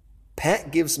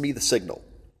 Pat gives me the signal,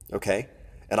 okay?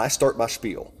 And I start my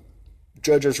spiel.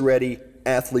 Judges ready,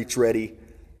 athletes ready.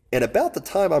 And about the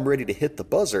time I'm ready to hit the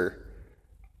buzzer,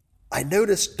 I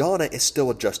notice Donna is still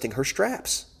adjusting her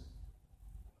straps.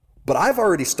 But I've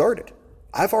already started.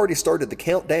 I've already started the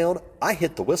countdown. I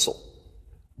hit the whistle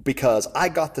because I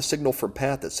got the signal from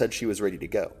Pat that said she was ready to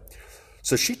go.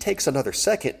 So she takes another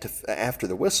second after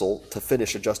the whistle to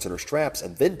finish adjusting her straps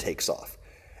and then takes off.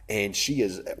 And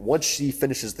once she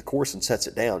finishes the course and sets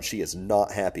it down, she is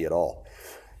not happy at all.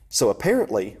 So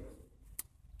apparently,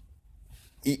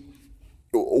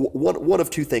 one of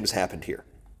two things happened here.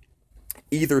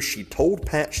 Either she told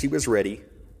Pat she was ready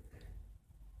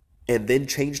and then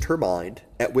changed her mind,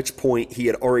 at which point he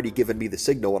had already given me the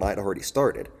signal and I had already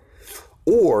started.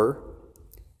 Or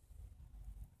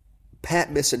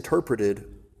Pat misinterpreted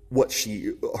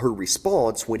her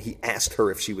response when he asked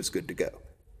her if she was good to go.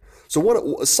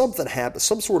 So something happened,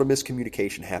 some sort of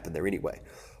miscommunication happened there anyway.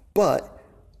 But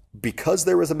because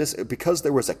there was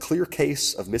a clear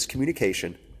case of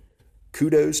miscommunication,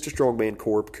 kudos to Strongman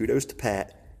Corp, kudos to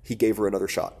Pat, he gave her another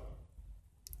shot.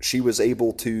 She was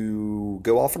able to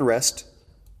go off and rest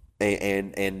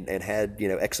and had,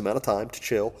 X amount of time to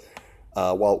chill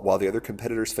while the other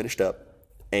competitors finished up,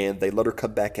 and they let her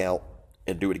come back out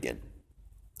and do it again,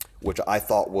 which I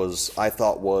thought was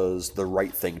the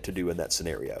right thing to do in that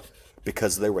scenario,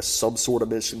 because there was some sort of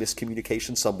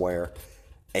miscommunication somewhere,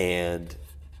 and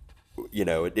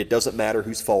it doesn't matter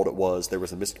whose fault it was. There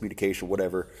was a miscommunication,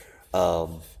 whatever.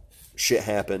 Shit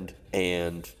happened,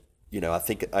 and I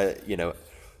think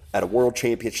at a world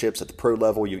championships at the pro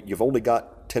level, you've only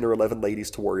got 10 or 11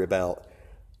 ladies to worry about.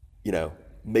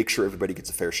 Make sure everybody gets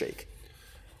a fair shake.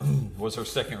 Was her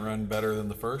second run better than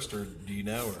the first, or do you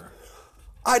know? Or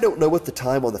I don't know what the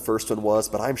time on the first one was,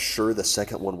 but I'm sure the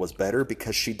second one was better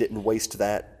because she didn't waste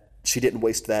that. She didn't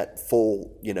waste that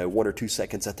full 1 or 2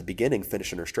 seconds at the beginning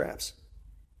finishing her straps.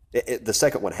 The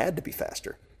second one had to be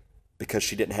faster because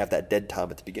she didn't have that dead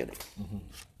time at the beginning.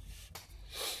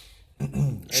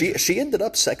 Mm-hmm. She ended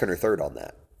up second or third on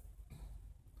that.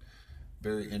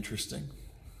 Very interesting.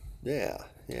 Yeah.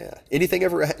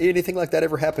 Anything like that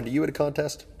ever happened to you at a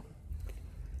contest?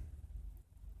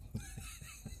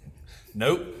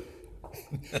 Nope.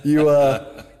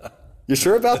 You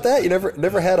sure about that? You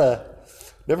never had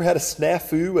Never had a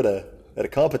snafu at a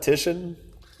competition?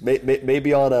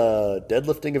 Maybe on a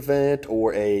deadlifting event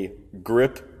or a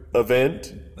grip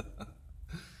event?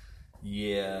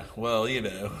 Yeah, well, you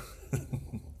know,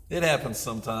 it happens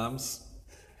sometimes.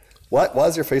 Why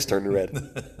is your face turning red?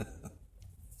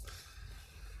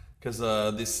 Because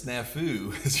this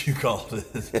snafu, as you called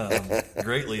it,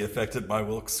 greatly affected my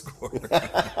Wilks score.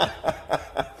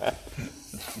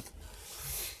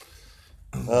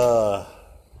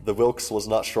 The Wilks was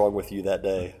not strong with you that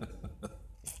day.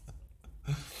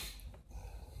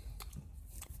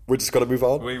 We're just gonna move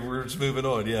on. We're just moving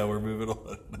on. Yeah, we're moving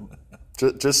on.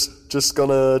 Just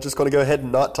gonna go ahead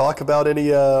and not talk about any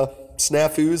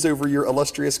snafus over your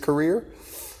illustrious career.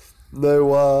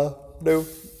 No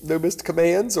missed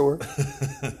commands or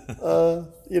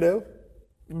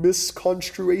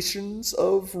misconstruations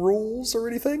of rules or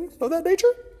anything of that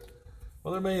nature.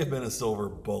 Well, there may have been a silver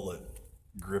bullet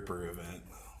gripper event.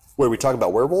 What are we talking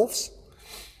about? Werewolves?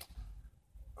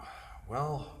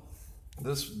 Well,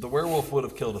 the werewolf would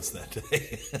have killed us that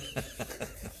day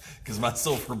because my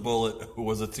silver bullet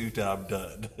was a 2-time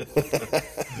dud.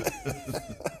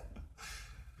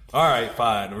 All right,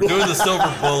 fine. We're doing the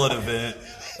silver bullet event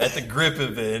at the grip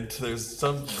event. There's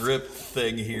some grip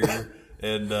thing here,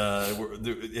 and we're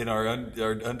in our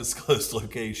undisclosed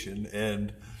location,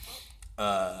 and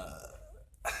I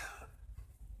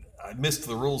missed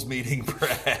the rules meeting,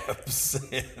 perhaps,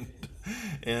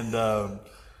 and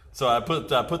so I put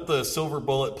the silver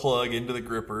bullet plug into the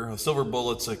gripper. A silver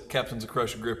bullet's a Captain's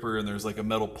Crush gripper, and there's like a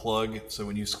metal plug. So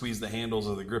when you squeeze the handles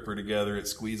of the gripper together, it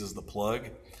squeezes the plug,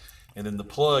 and then the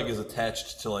plug is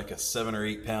attached to like a 7 or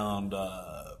 8 pound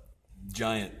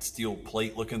giant steel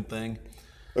plate looking thing.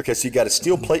 Okay, so you got a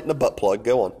steel plate and a butt plug.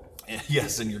 Go on.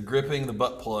 Yes, and you're gripping the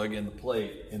butt plug and the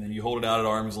plate, and then you hold it out at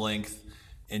arm's length,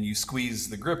 and you squeeze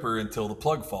the gripper until the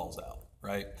plug falls out,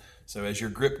 right? So as your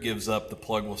grip gives up, the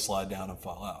plug will slide down and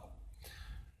fall out.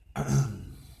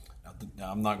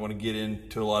 Now, I'm not going to get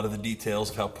into a lot of the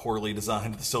details of how poorly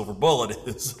designed the silver bullet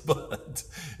is, but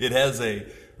it has a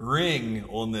ring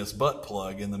on this butt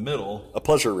plug in the middle. A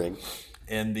pleasure ring.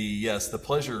 And the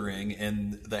pleasure ring,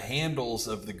 and the handles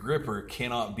of the gripper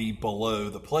cannot be below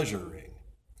the pleasure ring.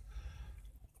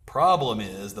 Problem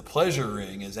is, the pleasure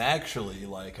ring is actually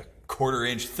like a 1/4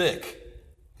 inch thick.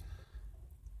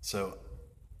 So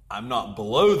I'm not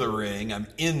below the ring, I'm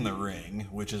in the ring,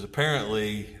 which is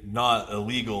apparently not a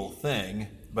legal thing,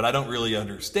 but I don't really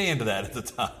understand that at the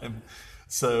time.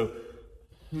 So,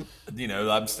 you know,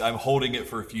 I'm holding it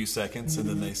for a few seconds, and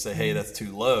then they say, hey, that's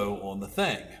too low on the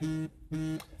thing.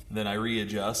 Then I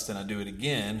readjust and I do it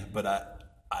again, but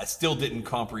I still didn't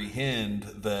comprehend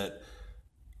that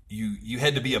you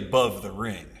had to be above the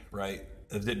ring, right?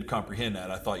 I didn't comprehend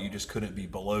that. I thought you just couldn't be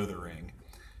below the ring.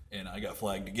 And I got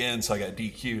flagged again, so I got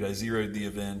DQ'd. I zeroed the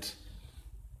event.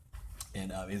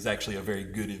 And it was actually a very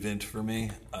good event for me.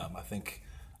 I think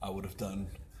I would have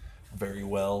done very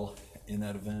well in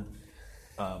that event.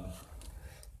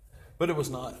 But it was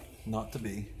not to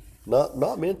be.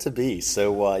 Not meant to be.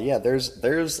 So yeah,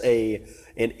 there's an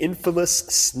infamous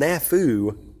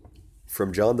snafu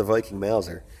from John the Viking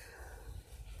Mauser.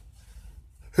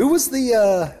 Who was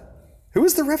the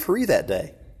referee that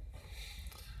day?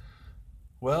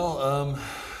 Well,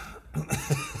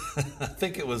 I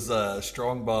think it was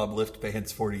Strong Bob Lift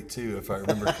Pants 42, if I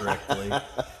remember correctly.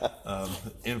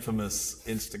 Infamous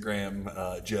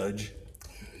Instagram judge.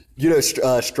 You know,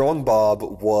 Strong Bob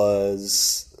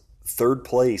was third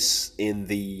place in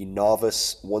the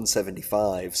novice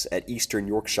 175s at Eastern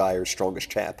Yorkshire's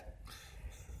Strongest Chap.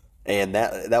 And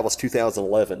that was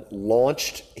 2011.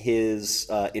 Launched his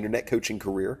internet coaching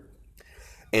career.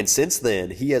 And since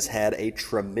then, he has had a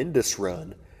tremendous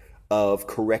run of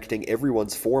correcting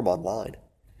everyone's form online,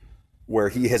 where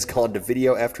he has gone to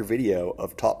video after video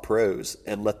of top pros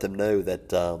and let them know that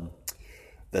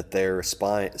that their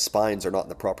spines are not in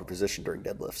the proper position during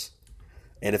deadlifts.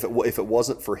 And if it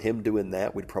wasn't for him doing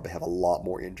that, we'd probably have a lot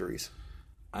more injuries.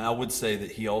 I would say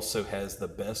that he also has the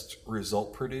best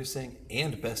result producing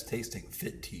and best tasting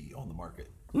fit tee on the market.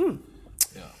 Yeah.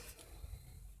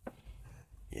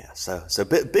 Yeah, so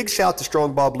big shout to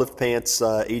Strong Bob Lift Pants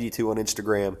 82 on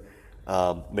Instagram.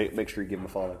 Make sure you give him a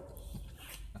follow.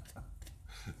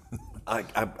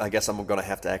 I guess I'm going to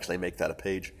have to actually make that a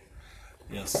page.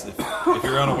 Yes, if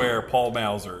you're unaware, Paul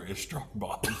Mauser is Strong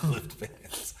Bob Lift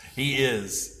Pants. He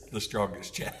is the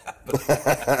strongest chap.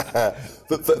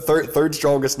 third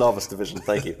strongest novice division.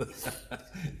 Thank you.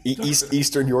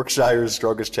 Eastern Yorkshire's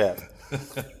strongest chap.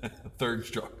 Third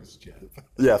strongest chap.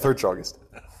 Yeah, third strongest.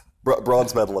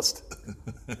 Bronze medalist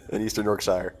in Eastern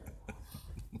Yorkshire.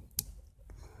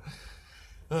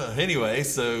 Anyway,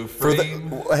 so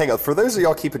hang on. For those of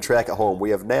y'all keeping track at home,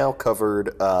 we have now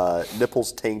covered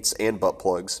nipples, taints, and butt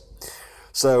plugs.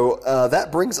 So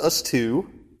that brings us to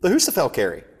the Husafell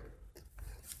carry.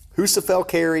 Husafell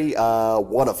carry,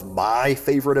 one of my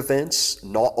favorite events,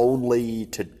 not only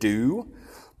to do,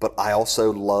 but I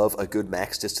also love a good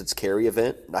max distance carry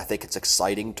event. I think it's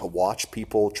exciting to watch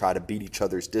people try to beat each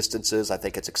other's distances. I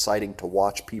think it's exciting to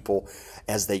watch people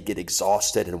as they get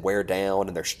exhausted and wear down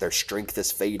and their strength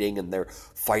is fading and they're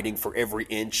fighting for every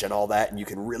inch and all that, and you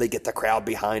can really get the crowd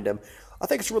behind them. I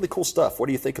think it's really cool stuff. What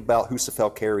do you think about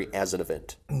Husafell carry as an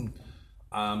event?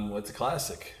 Well, it's a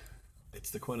classic.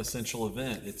 It's the quintessential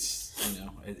event.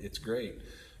 It's great.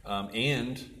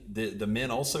 And the men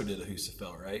also did a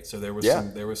Husafell, right? So there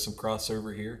was some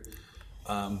crossover here.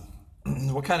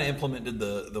 What kind of implement did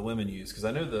the women use? Because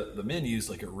I know the men used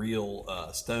like a real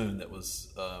stone that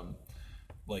was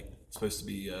supposed to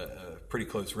be a pretty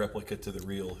close replica to the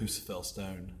real Husafell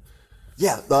stone.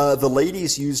 Yeah, the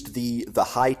ladies used the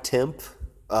high temp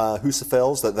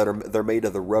Husafells they're made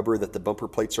of the rubber that the bumper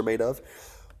plates are made of.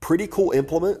 Pretty cool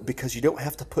implement because you don't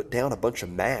have to put down a bunch of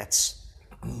mats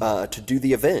to do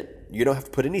the event. You don't have to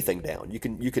put anything down. You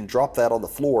can drop that on the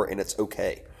floor and it's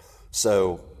okay.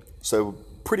 So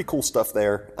pretty cool stuff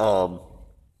there.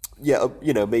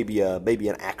 Maybe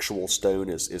an actual stone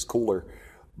is cooler,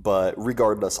 but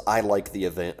regardless, I like the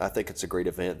event. I think it's a great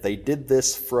event. They did it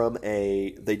from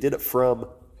a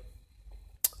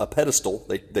pedestal.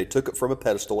 They took it from a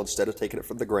pedestal instead of taking it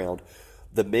from the ground.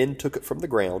 The men took it from the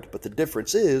ground, but the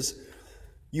difference is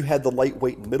you had the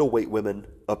lightweight and middleweight women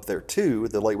up there too,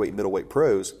 the lightweight and middleweight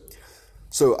pros.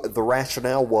 So the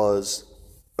rationale was,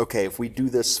 okay, if we do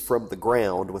this from the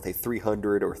ground with a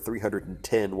 300 or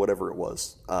 310, whatever it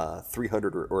was,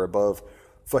 300 or above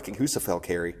fucking Husafell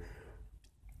carry,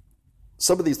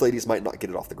 some of these ladies might not get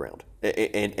it off the ground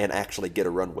and actually get a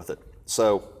run with it.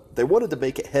 So they wanted to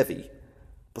make it heavy,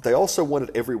 but they also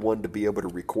wanted everyone to be able to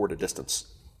record a distance.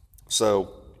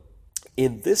 So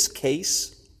in this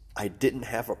case, I didn't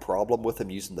have a problem with them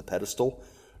using the pedestal.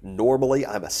 Normally,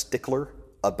 I'm a stickler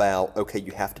about, okay,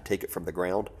 you have to take it from the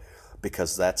ground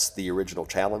because that's the original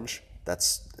challenge.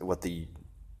 That's what the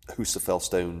Husafell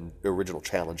stone original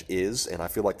challenge is, and I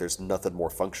feel like there's nothing more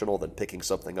functional than picking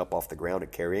something up off the ground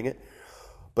and carrying it.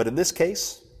 But in this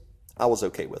case, I was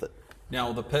okay with it.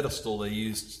 Now, the pedestal they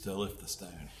used to lift the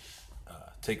stone,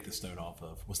 take the stone off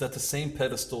of, was that the same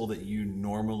pedestal that you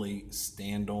normally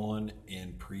stand on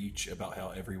and preach about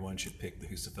how everyone should pick the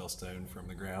Husafell stone from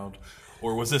the ground?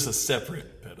 Or was this a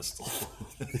separate pedestal?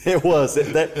 It was.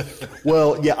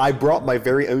 I brought my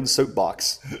very own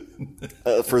soapbox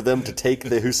for them to take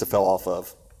the Husafell off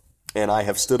of. And I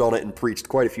have stood on it and preached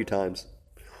quite a few times.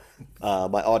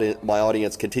 My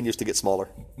audience continues to get smaller.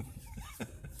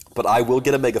 But I will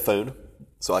get a megaphone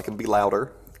so I can be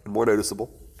louder and more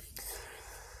noticeable.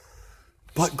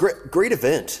 But great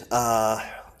event.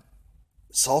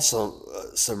 Saw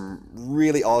some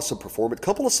really awesome performance.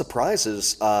 Couple of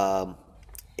surprises.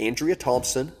 Andrea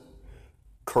Thompson,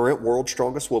 current World's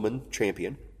Strongest Woman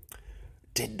champion,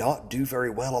 did not do very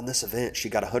well on this event. She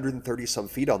got 130 some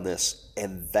feet on this,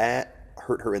 and that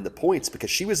hurt her in the points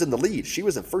because she was in the lead. She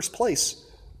was in first place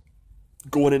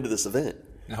going into this event.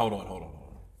 Now, hold on.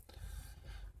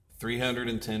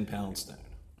 310-pound stone.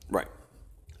 Right.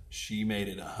 She made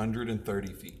it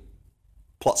 130 feet.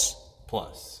 Plus.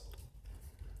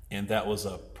 And that was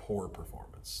a poor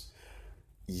performance.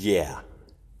 Yeah,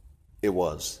 it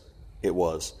was.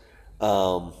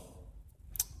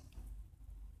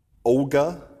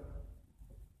 Olga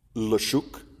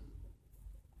Lashuk.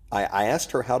 I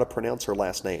asked her how to pronounce her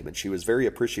last name, and she was very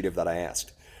appreciative that I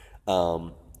asked.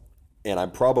 And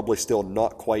I'm probably still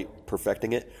not quite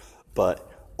perfecting it, but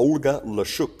Olga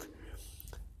Lashuk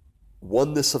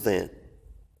won this event,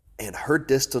 and her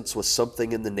distance was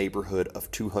something in the neighborhood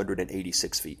of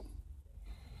 286 feet.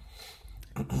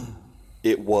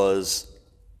 It was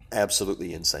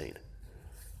absolutely insane.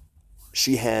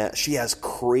 She has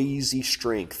crazy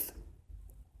strength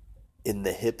in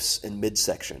the hips and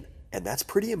midsection, and that's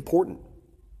pretty important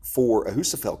for a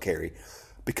Husafell carry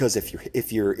because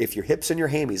if your hips and your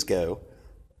hammies go,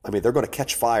 I mean, they're going to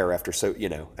catch fire after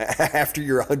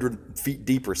you're 100 feet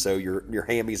deep or so, your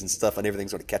hammies and stuff and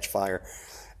everything's going to catch fire.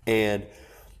 And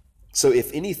so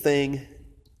if anything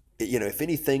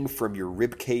from your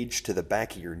rib cage to the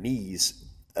back of your knees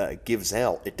gives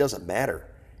out, it doesn't matter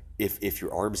if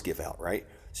your arms give out, right?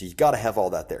 So you've got to have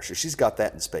all that there. So she's got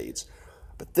that in spades.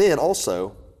 But then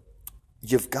also,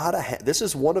 you've got to this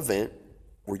is one event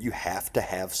where you have to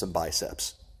have some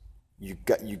biceps. You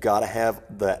got to have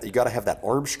that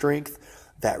arm strength,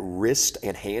 that wrist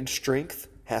and hand strength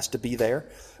has to be there,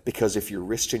 because if your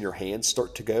wrist and your hands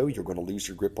start to go, you're going to lose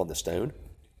your grip on the stone,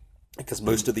 because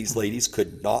most of these ladies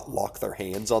could not lock their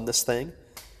hands on this thing.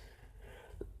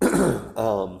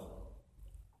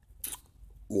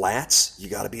 Lats, you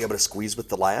got to be able to squeeze with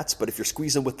the lats, but if you're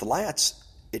squeezing with the lats,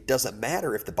 it doesn't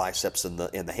matter if the biceps and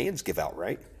the hands give out,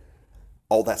 right?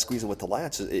 All that squeezing with the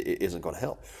lats isn't going to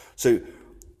help. So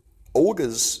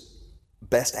Olga's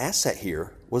best asset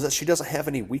here was that she doesn't have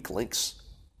any weak links.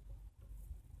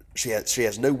 She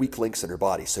has no weak links in her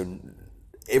body, so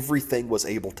everything was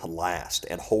able to last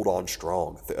and hold on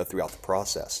strong throughout the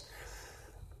process.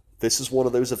 This is one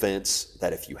of those events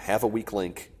that if you have a weak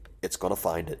link, it's going to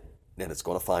find it, and it's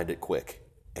going to find it quick,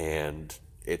 and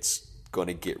it's going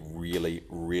to get really,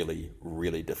 really,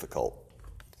 really difficult.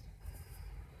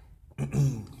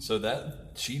 So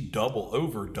that she doubled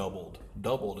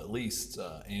at least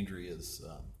Andrea's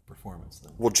performance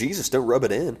then. Well, Jesus, don't rub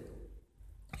it in.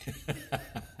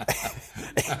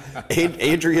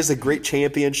 Andrea's a great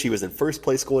champion. She was in first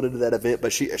place going into that event,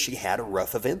 but she had a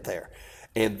rough event there.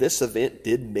 And this event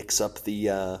did mix up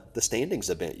the standings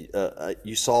a bit.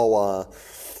 You saw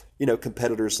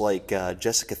competitors like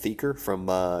Jessica Thieker from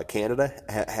Canada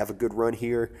have a good run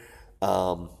here.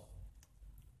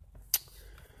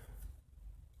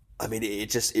 I mean,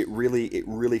 it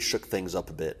really shook things up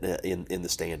a bit in the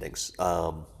standings.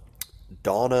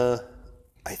 Donna,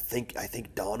 I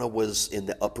think Donna was in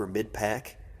the upper mid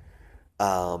pack,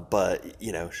 but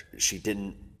she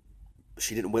didn't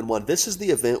win one. This is the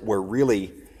event where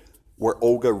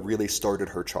Olga really started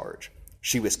her charge.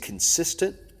 She was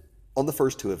consistent on the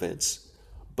first two events,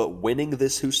 but winning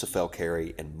this Husafell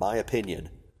carry, in my opinion,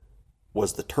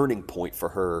 was the turning point for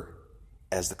her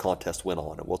as the contest went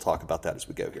on, and we'll talk about that as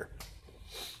we go here.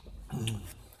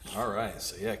 All right,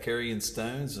 so yeah, carrying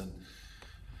stones, and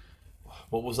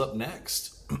what was up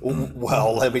next?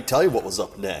 Well, let me tell you what was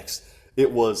up next.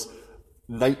 It was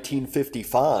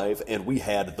 1955, and we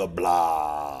had the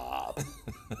Blob.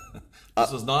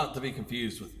 This was not to be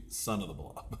confused with Son of the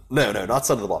Blob. No, not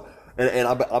Son of the Blob. And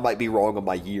I might be wrong on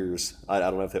my years. I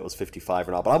don't know if it was 55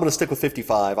 or not, but I'm going to stick with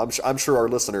 55. I'm sure our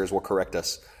listeners will correct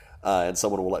us, and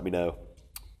someone will let me know.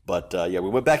 But we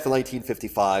went back to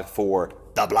 1955 for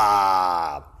the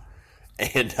Blob,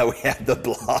 and we had the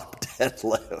Blob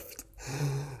deadlift.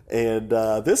 And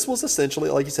this was essentially,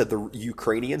 like you said, the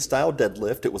Ukrainian-style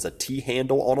deadlift. It was a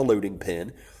T-handle on a loading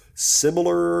pin,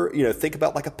 similar. Think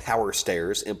about like a power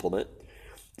stairs implement,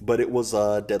 but it was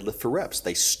a deadlift for reps.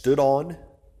 They stood on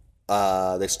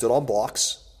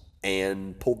blocks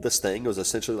and pulled this thing. It was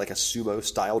essentially like a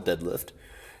sumo-style deadlift,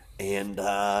 and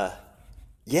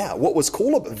what was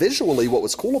cool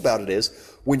about it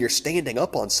is when you're standing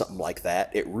up on something like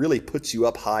that, it really puts you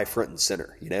up high front and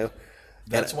center,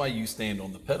 That's why you stand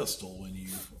on the pedestal when you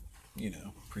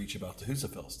preach about the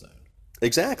Husafell stone.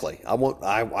 Exactly. I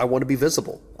want to be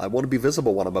visible. I want to be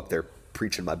visible when I'm up there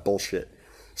preaching my bullshit.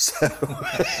 So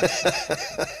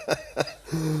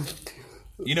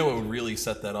what would really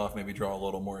set that off, maybe draw a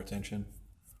little more attention?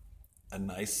 A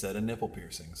nice set of nipple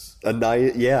piercings.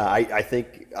 I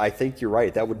think you're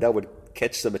right. That would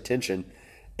catch some attention,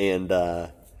 and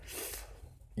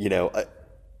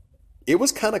it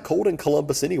was kind of cold in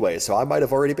Columbus anyway, so I might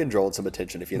have already been drawing some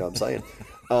attention, if you know what I'm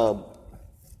saying.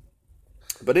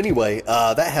 But anyway,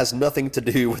 that has nothing to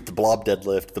do with the Blob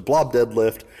deadlift. The Blob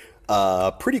deadlift,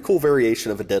 pretty cool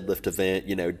variation of a deadlift event.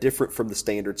 Different from the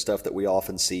standard stuff that we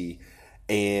often see,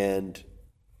 and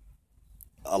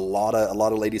a lot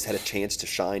of ladies had a chance to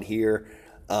shine here.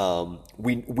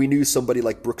 We knew somebody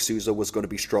like Brooke Souza was going to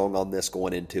be strong on this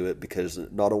going into it, because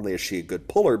not only is she a good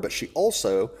puller, but she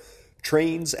also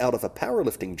trains out of a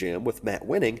powerlifting gym with Matt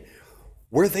Winning,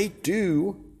 where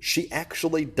she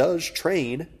actually does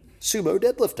train sumo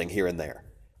deadlifting here and there.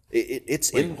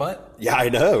 What? Yeah, I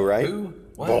know, right? Who?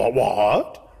 What?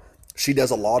 What? She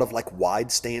does a lot of like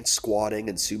wide stance squatting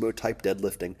and sumo type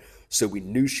deadlifting. So we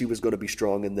knew she was going to be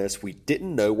strong in this. We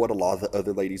didn't know what a lot of the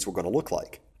other ladies were going to look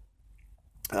like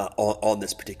on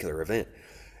this particular event.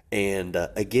 And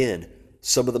again,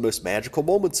 some of the most magical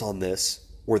moments on this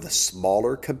were the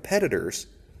smaller competitors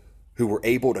who were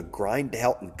able to grind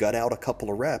out and gut out a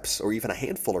couple of reps or even a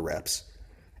handful of reps.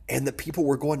 And the people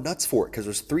were going nuts for it, because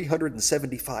there's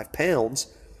 375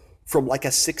 pounds from like a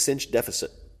 6-inch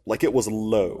deficit. Like, it was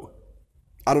low.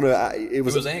 I don't know. It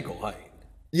was ankle height.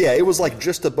 Yeah, it was like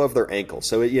just above their ankle.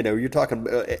 So, you're talking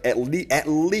at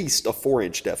least a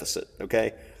 4-inch deficit,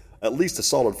 okay? At least a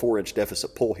solid 4-inch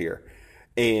deficit pull here.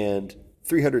 And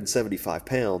 375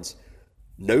 pounds,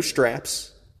 no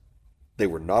straps. They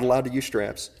were not allowed to use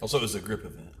straps. Also, it was a grip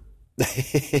event.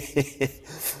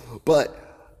 But,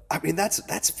 I mean,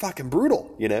 that's fucking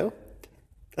brutal,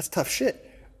 That's tough shit.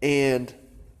 And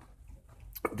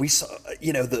we saw,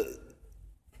 the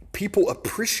people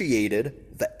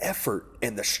appreciated the effort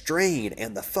and the strain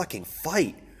and the fucking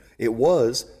fight it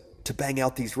was to bang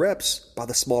out these reps by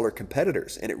the smaller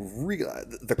competitors. And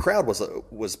the crowd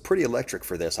was pretty electric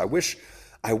for this. I wish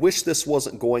this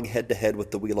wasn't going head to head with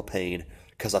the Wheel of Pain,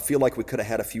 because I feel like we could have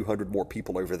had a few hundred more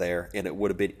people over there and it would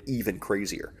have been even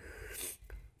crazier.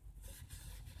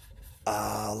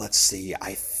 Let's see.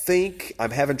 I think I'm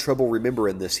having trouble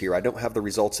remembering this here. I don't have the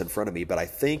results in front of me, but I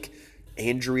think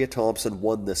Andrea Thompson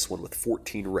won this one with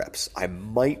 14 reps. I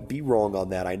might be wrong on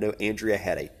that. I know Andrea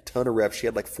had a ton of reps. She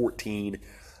had like 14.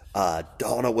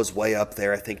 Donna was way up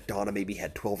there. I think Donna maybe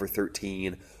had 12 or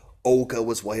 13. Olga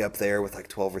was way up there with like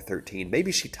 12 or 13.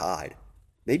 Maybe she tied.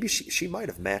 Maybe she might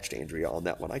have matched Andrea on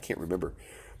that one. I can't remember.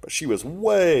 But she was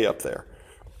way up there.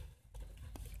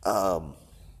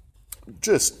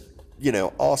 Just,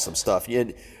 awesome stuff.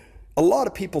 And a lot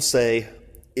of people say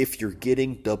if you're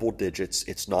getting double digits,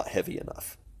 it's not heavy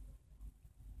enough.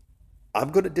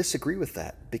 I'm going to disagree with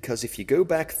that, because if you go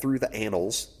back through the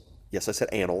annals, yes, I said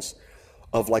annals,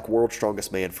 of like World's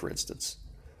Strongest Man, for instance,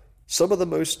 some of the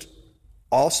most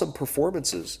awesome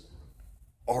performances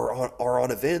are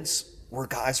on events where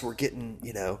guys were getting,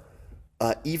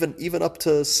 even up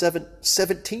to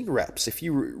 17 reps. If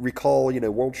you recall,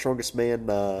 World's Strongest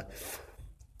Man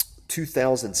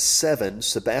 2007,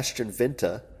 Sebastian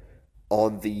Venta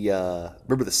on the,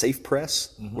 remember the safe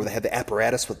press, where they had the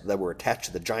apparatus that were attached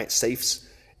to the giant safes,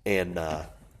 and,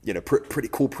 pretty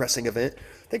cool pressing event.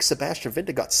 I think Sebastian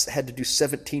Venta had to do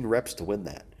 17 reps to win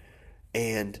that.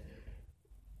 And,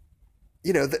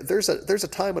 there's a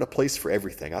time and a place for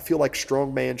everything. I feel like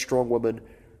strong man, strong woman,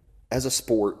 as a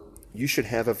sport, you should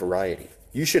have a variety.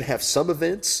 You should have some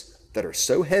events that are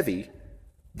so heavy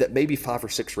that maybe 5 or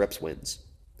 6 reps wins.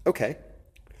 Okay.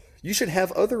 You should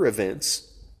have other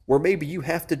events where maybe you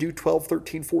have to do 12,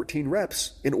 13, 14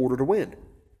 reps in order to win.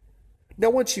 Now,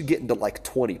 once you get into like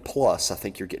 20 plus, I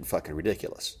think you're getting fucking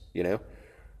ridiculous,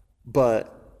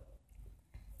 But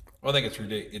well, I think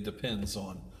it depends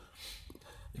on,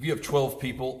 if you have 12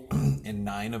 people and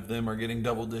 9 of them are getting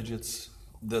double digits,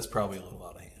 that's probably a little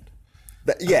out of hand.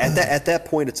 At that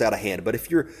point, it's out of hand. But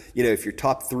if you're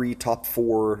top 3, top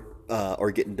 4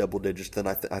 are getting double digits, then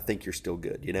I think you're still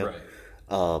good,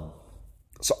 Right.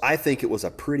 So I think it was a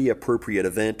pretty appropriate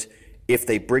event. If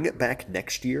they bring it back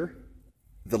next year,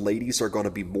 the ladies are going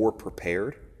to be more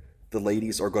prepared. The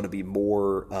ladies are going to be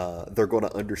more, they're going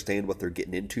to understand what they're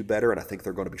getting into better, and I think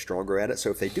they're going to be stronger at it. So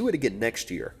if they do it again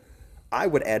next year, I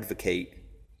would advocate,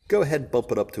 go ahead and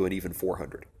bump it up to an even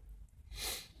 400.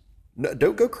 No,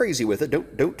 don't go crazy with it.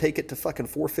 Don't take it to fucking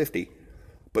 450.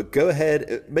 But go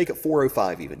ahead, make it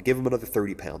 405 even. Give them another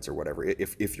 30 pounds or whatever,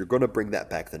 if you're going to bring that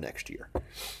back the next year.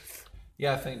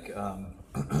 Yeah, I think,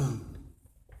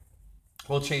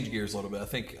 we'll change gears a little bit. I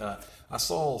think I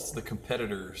saw the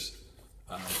competitors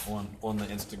on the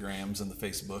Instagrams and the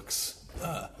Facebooks.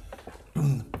 A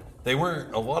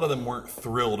lot of them weren't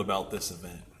thrilled about this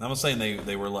event. I'm not saying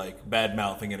they were like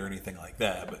bad-mouthing it or anything like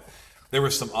that, but there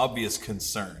was some obvious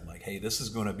concern. Like, hey, this is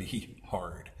going to be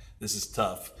hard. This is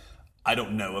tough. I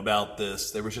don't know about this.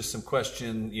 There was just some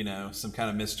question, some kind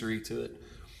of mystery to it.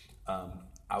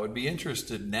 I would be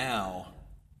interested now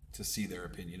to see their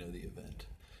opinion of the event,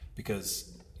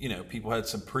 because, people had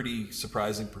some pretty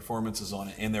surprising performances on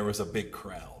it, and there was a big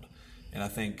crowd. And I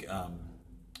think,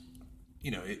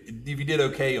 if you did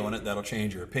okay on it, that'll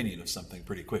change your opinion of something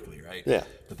pretty quickly, right? Yeah.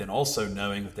 But then also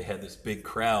knowing that they had this big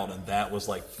crowd, and that was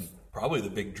like probably the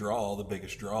biggest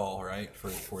draw, right,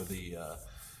 for the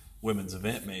women's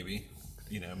event, maybe,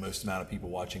 most amount of people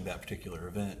watching that particular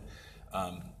event.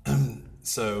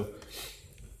 So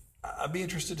I'd be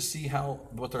interested to see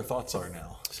what their thoughts are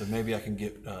now. So maybe I can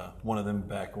get one of them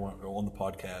back on the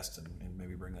podcast and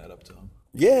maybe bring that up to them.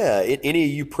 Yeah, any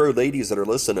of you pro ladies that are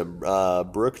listening,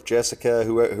 Brooke, Jessica,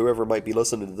 whoever might be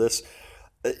listening to this,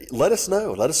 let us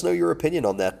know. Let us know your opinion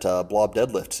on that blob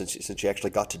deadlift since you actually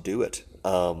got to do it.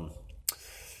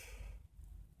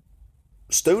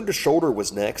 Stone to shoulder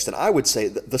was next, and I would say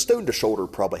the stone to shoulder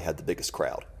probably had the biggest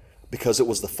crowd, because it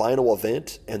was the final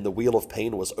event and the Wheel of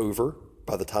Pain was over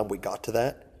by the time we got to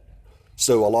that.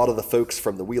 So a lot of the folks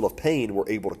from the Wheel of Pain were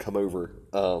able to come over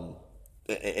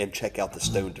and check out the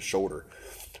stone to shoulder,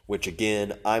 which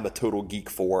again, I'm a total geek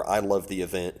for. I love the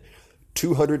event.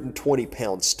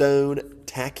 220-pound stone.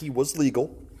 Tacky was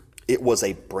legal. It was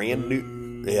a brand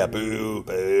new... Yeah,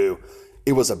 boo.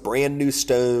 It was a brand new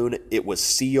stone. It was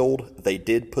sealed. They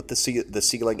did put the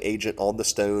sealing agent on the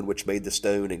stone, which made the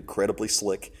stone incredibly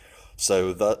slick.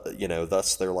 So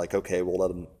thus they're like, okay, we'll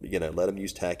let them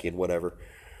use tacky and whatever.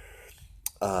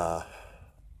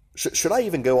 Should I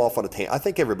even go off on a tangent? I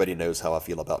think everybody knows how I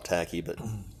feel about tacky, but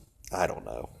I don't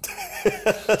know.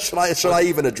 should I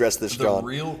even address this, John? The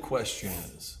real question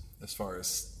is, as far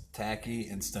as tacky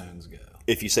and stones go.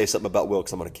 If you say something about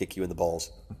Wilkes, I'm going to kick you in the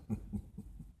balls.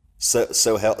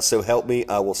 So help me,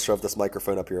 I will shove this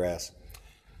microphone up your ass.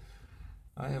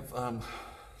 I have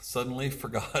suddenly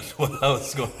forgot what I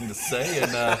was going to say,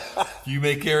 and you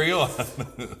may carry on.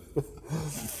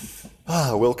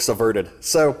 Wilkes averted.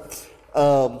 So,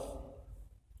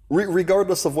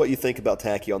 regardless of what you think about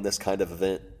tacky on this kind of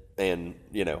event, and,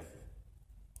 you know,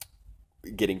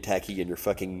 getting tacky in your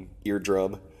fucking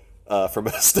eardrum from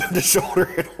a stone to shoulder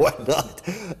and whatnot,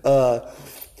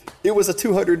 it was a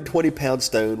 220-pound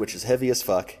stone, which is heavy as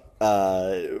fuck.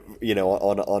 You know,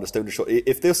 on a stone to shoulder.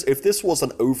 If this was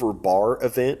an over bar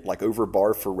event, like over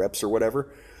bar for reps or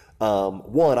whatever,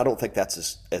 one, I don't think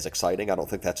that's as exciting. I don't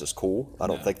think that's as cool. I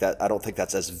don't think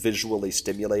that's as visually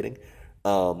stimulating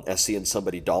as seeing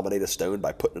somebody dominate a stone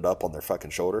by putting it up on their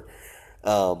fucking shoulder.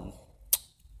 But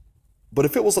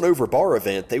if it was an over bar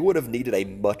event, they would have needed a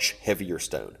much heavier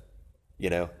stone. You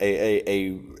know,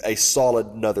 a solid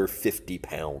another 50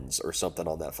 pounds or something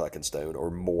on that fucking stone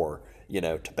or more, you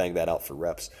know, to bang that out for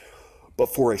reps. But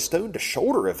for a stone to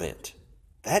shoulder event,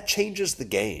 that changes the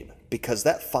game, because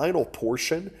that final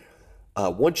portion,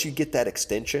 once you get that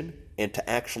extension and to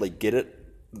actually get it,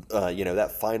 you know,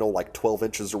 that final like 12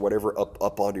 inches or whatever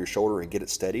up onto your shoulder and get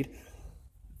it steadied,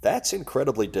 that's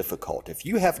incredibly difficult. If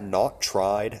you have not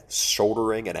tried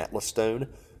shouldering an Atlas stone,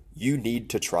 you need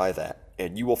to try that.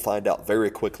 And you will find out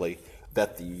very quickly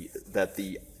that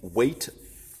the weight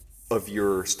of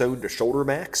your stone to shoulder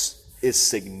max is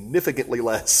significantly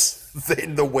less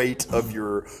than the weight of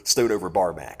your stone over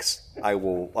bar max. I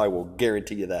will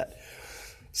guarantee you that.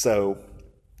 So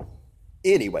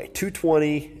anyway,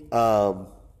 220.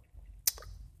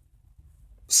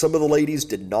 Some of the ladies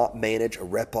did not manage a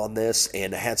rep on this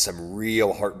and had some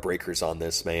real heartbreakers on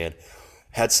this, man.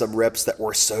 Had some reps that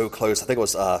were so close. I think it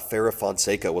was Farrah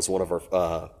Fonseca was one of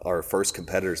our first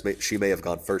competitors. She may have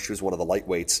gone first. She was one of the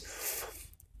lightweights,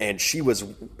 and she was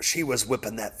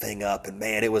whipping that thing up. And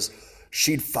man,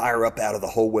 she'd fire up out of the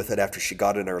hole with it after she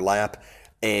got in her lap,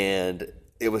 and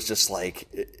it was just like,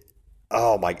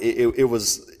 oh my! It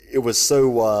was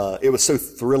so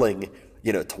thrilling,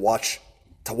 you know, to watch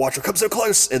her come so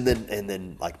close and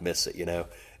then like miss it, you know.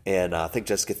 And I think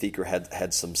Jessica Thieker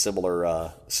had some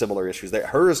similar issues there.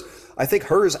 I think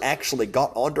hers actually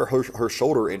got onto her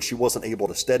shoulder and she wasn't able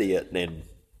to steady it and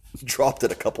dropped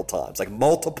it a couple times. Like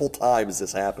multiple times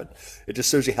this happened. It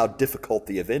just shows you how difficult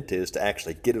the event is to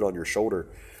actually get it on your shoulder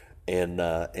and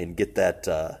get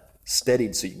that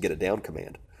steadied so you can get a down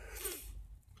command.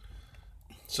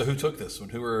 So who took this one?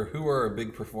 Who are our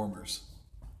big performers?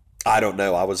 I don't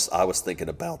know. I was thinking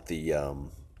about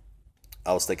the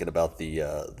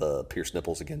pierced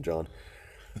nipples again, John.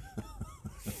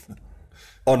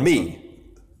 on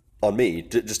me,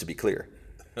 just to be clear.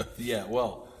 Yeah,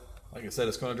 well, like I said,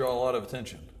 it's going to draw a lot of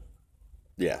attention.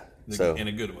 Yeah, so in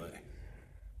a good way.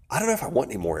 I don't know if I want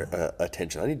any more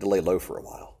attention. I need to lay low for a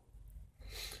while.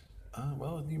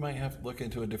 Well, you might have to look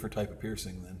into a different type of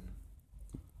piercing then.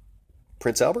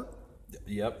 Prince Albert?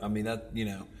 Yep. I mean, that, you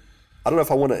know. I don't know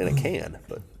if I want it in a can,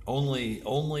 but only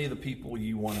the people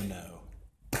you want to know.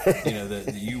 You know,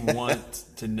 that you want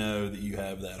to know that you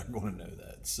have that are going to know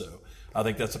that. So I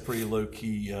think that's a pretty low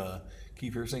key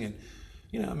piercing. And,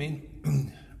 you know, I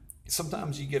mean,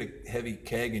 sometimes you get a heavy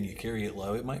keg and you carry it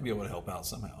low. It might be able to help out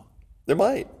somehow. It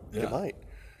might. Yeah. It might.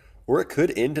 Or it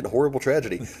could end in horrible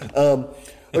tragedy.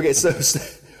 Okay, so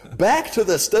back to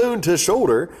the stone to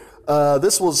shoulder.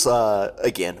 This was,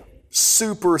 again,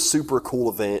 super, super cool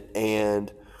event.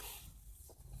 And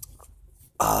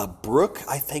Brooke,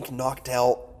 I think, knocked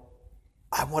out,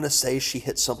 I want to say she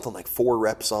hit something like 4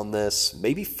 reps on this,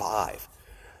 maybe 5.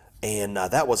 And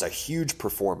that was a huge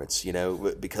performance, you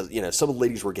know, because, you know, some of the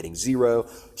ladies were getting 0,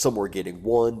 some were getting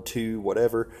 1, 2,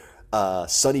 whatever.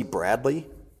 Sunny Bradley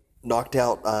knocked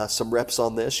out some reps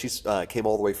on this. She came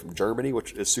all the way from Germany,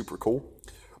 which is super cool.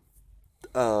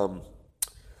 And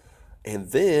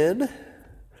then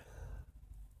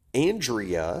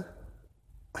Andrea,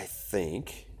 I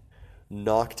think,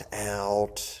 knocked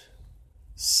out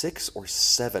 6 or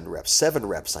 7 reps. 7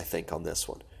 reps, I think, on this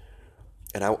one.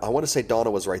 And I want to say Donna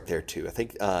was right there, too. I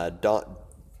think Donna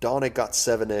got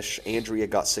 7-ish. Andrea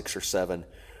got 6 or 7.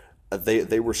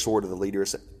 They were sort of the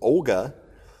leaders. Olga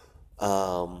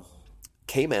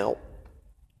came out,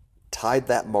 tied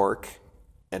that mark,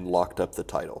 and locked up the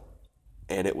title.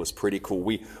 And it was pretty cool.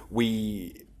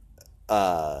 We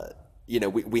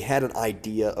we had an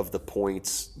idea of the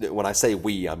points. When I say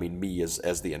we, I mean me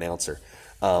as the announcer.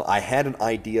 I had an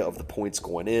idea of the points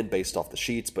going in based off the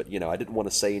sheets, but I didn't want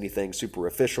to say anything super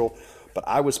official. But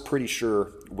I was pretty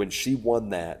sure when she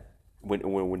won that,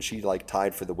 when she like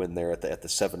tied for the win there at the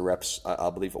 7 reps, I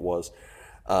believe it was.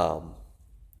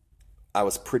 I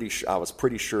was pretty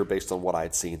sure based on what I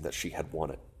had seen that she had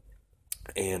won it.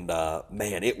 And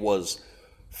man, it was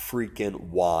freaking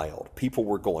wild. People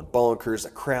were going bonkers. The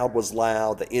crowd was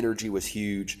loud. The energy was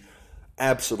huge.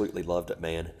 Absolutely loved it,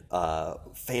 man.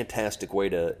 Fantastic way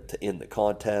to end the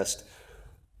contest.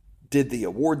 Did the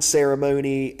award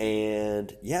ceremony,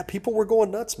 and yeah, people were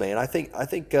going nuts, man. I think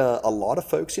a lot of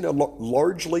folks,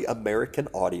 largely American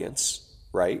audience,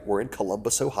 right? We're in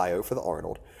Columbus, Ohio for the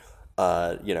Arnold.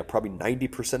 Probably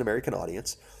 90% American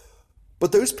audience.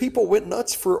 But those people went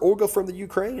nuts for Olga from the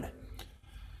Ukraine.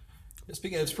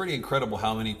 Speaking, it's pretty incredible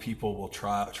how many people will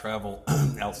travel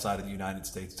outside of the United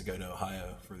States to go to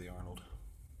Ohio for the Arnold.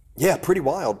 Yeah, pretty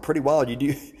wild. You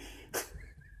do.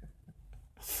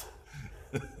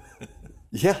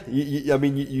 Yeah,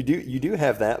 you do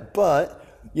have that, but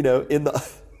in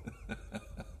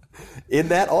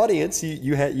that audience,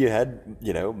 you had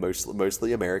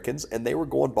mostly Americans, and they were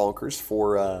going bonkers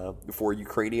for a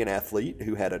Ukrainian athlete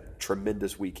who had a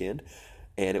tremendous weekend,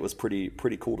 and it was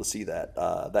pretty cool to see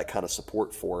that kind of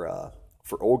support for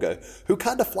Olga, who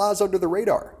kind of flies under the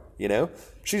radar.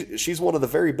 She's one of the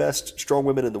very best strong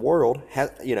women in the world.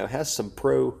 Has some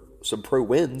pro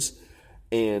wins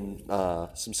and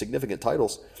some significant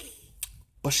titles,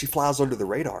 but she flies under the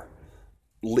radar.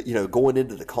 Going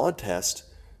into the contest,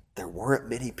 there weren't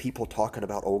many people talking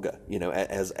about Olga,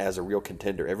 as a real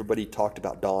contender. Everybody talked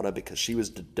about Donna because she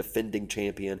was the defending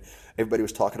champion. Everybody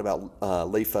was talking about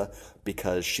Leifa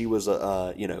because she was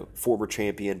a former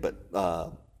champion, but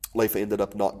Leifa ended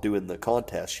up not doing the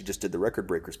contest. She just did the record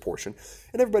breakers portion.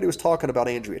 And everybody was talking about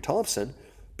Andrea Thompson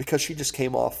because she just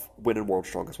came off winning World's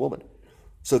Strongest Woman.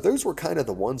 So those were kind of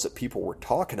the ones that people were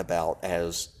talking about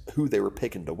as who they were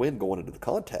picking to win going into the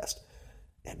contest.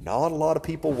 And not a lot of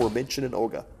people were mentioning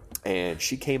Olga. And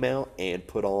she came out and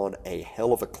put on a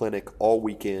hell of a clinic all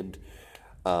weekend.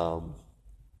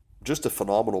 Just a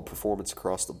phenomenal performance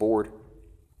across the board.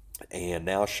 And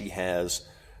now she has,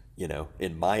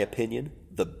 in my opinion,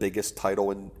 the biggest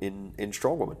title in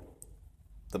strongwoman.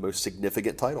 The most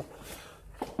significant title.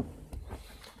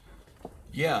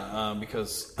 Yeah,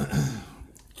 because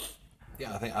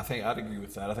I think I'd agree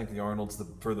with that. I think the Arnold's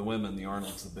for the women, the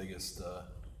Arnold's the biggest.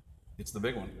 It's the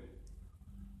big one.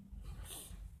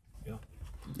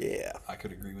 Yeah, I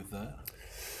could agree with that.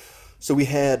 So we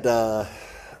had. I'm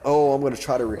going to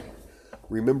try to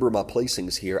remember my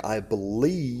placings here. I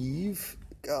believe.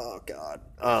 Oh God.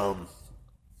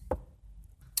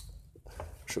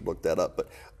 Should look that up, but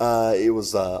it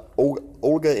was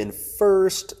Olga in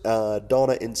first,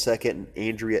 Donna in second, and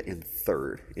Andrea in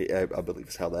third. I believe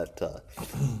is how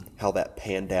that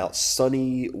panned out.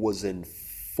 Sunny was in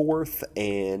fourth,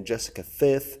 and Jessica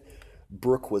fifth.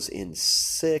 Brooke was in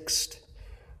sixth.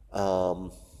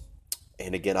 And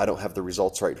again, I don't have the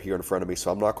results right here in front of me,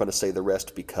 so I'm not going to say the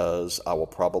rest because I will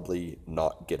probably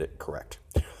not get it correct.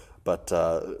 But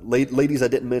ladies, I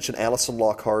didn't mention Allison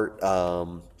Lockhart.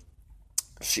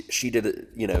 She did it.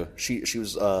 She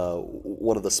was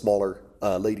one of the smaller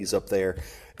ladies up there,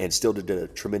 and still did a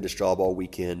tremendous job all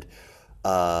weekend.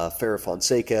 Farrah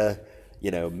Fonseca,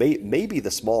 maybe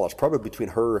the smallest, probably between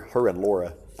her and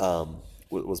Laura,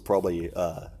 was probably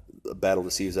a battle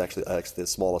to see. Who's actually the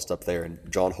smallest up there. And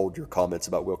John, hold your comments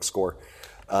about Wilkes' score.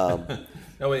 No,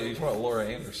 wait, you're talking about Laura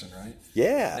Anderson, right?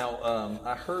 Yeah. Now,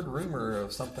 I heard rumor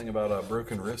of something about a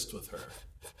broken wrist with her.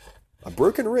 A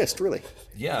broken wrist, really?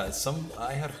 Yeah,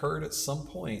 I had heard at some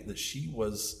point that she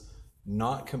was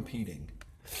not competing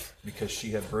because she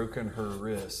had broken her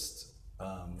wrist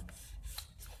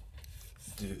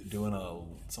doing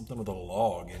something with a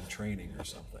log in training or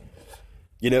something.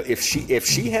 If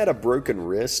she had a broken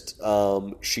wrist,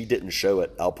 she didn't show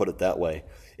it. I'll put it that way.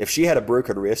 If she had a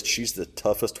broken wrist, she's the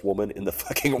toughest woman in the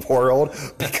fucking world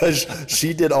because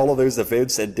she did all of those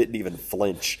events and didn't even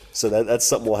flinch. So that's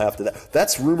something we'll have to.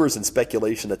 That's rumors and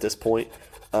speculation at this point.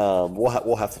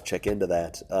 We'll have to check into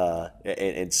that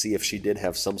and see if she did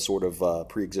have some sort of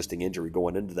pre-existing injury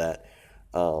going into that.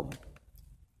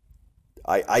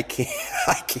 I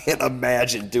can't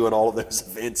imagine doing all of those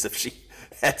events if she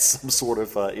had some sort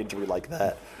of injury like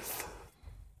that.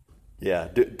 Yeah,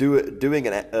 doing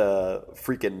a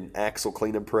freaking axle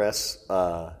clean and press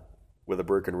with a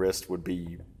broken wrist would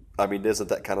be. I mean, isn't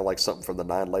that kind of like something from the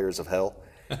 9 Layers of Hell?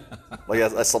 Like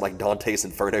that's some like Dante's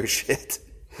Inferno shit.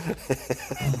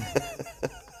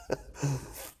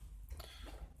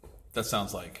 That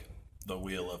sounds like the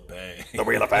Wheel of Pain. The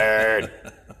Wheel of Pain.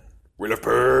 Wheel of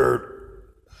Pain.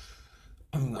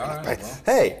 All right, well.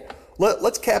 Hey,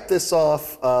 let's cap this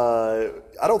off.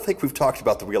 I don't think we've talked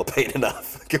about the Wheel of Pain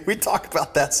enough. Can we talk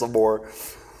about that some more?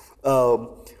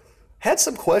 Had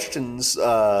some questions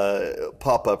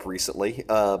pop up recently.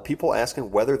 People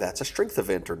asking whether that's a strength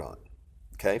event or not.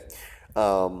 Okay.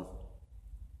 I'm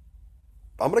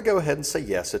going to go ahead and say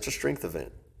yes, it's a strength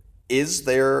event. Is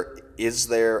there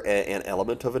an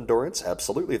element of endurance?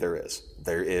 Absolutely there is.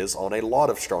 There is on a lot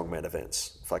of strongman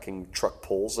events. Fucking truck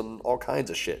pulls and all kinds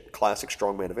of shit. Classic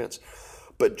strongman events.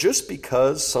 But just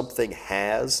because something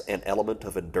has an element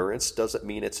of endurance doesn't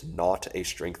mean it's not a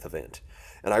strength event.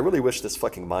 And I really wish this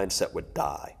fucking mindset would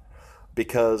die.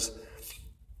 Because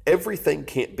everything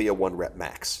can't be a 1 rep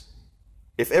max.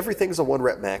 If everything's a 1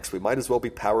 rep max, we might as well be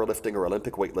powerlifting or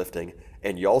Olympic weightlifting.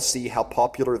 And y'all see how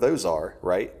popular those are,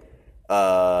 right?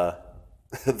 I'll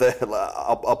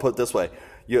put it this way.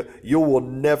 You will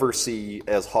never see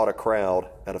as hot a crowd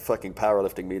at a fucking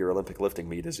powerlifting meet or Olympic lifting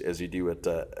meet as you do at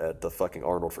the fucking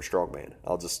Arnold for Strongman.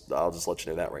 I'll just let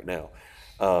you know that right now.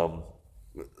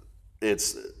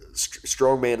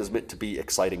 Strongman is meant to be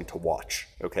exciting to watch.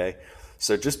 Okay,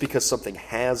 so just because something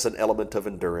has an element of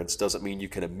endurance doesn't mean you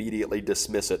can immediately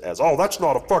dismiss it as, oh, that's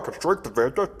not a fucking strength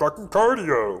event, that's fucking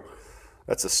cardio.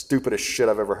 That's the stupidest shit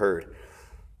I've ever heard.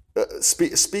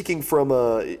 Speaking from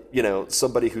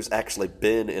somebody who's actually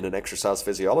been in an exercise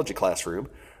physiology classroom,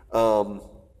 you're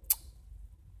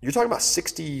talking about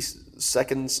 60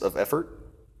 seconds of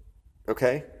effort.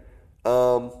 Okay,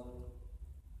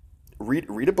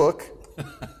 read a book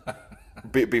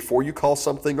before you call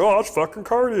something, oh, that's fucking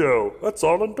cardio. That's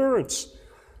all endurance.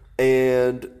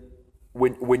 And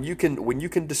when you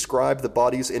can describe the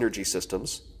body's energy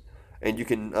systems. And you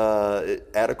can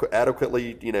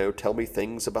adequately, tell me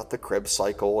things about the Krebs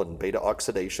cycle and beta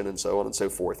oxidation and so on and so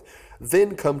forth.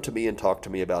 Then come to me and talk to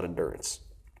me about endurance.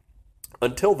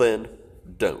 Until then,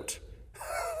 don't.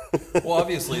 Well,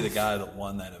 obviously the guy that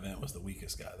won that event was the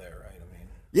weakest guy there, right? I mean,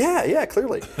 yeah,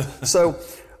 clearly. So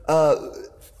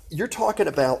you're talking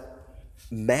about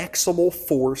maximal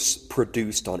force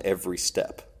produced on every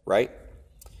step, right?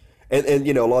 And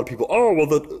a lot of people, oh,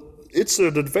 well,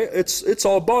 it's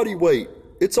all body weight.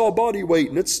 It's all body weight,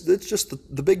 and it's just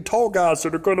the big tall guys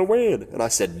that are going to win. And I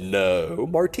said, no,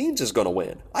 Martins is going to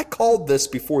win. I called this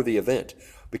before the event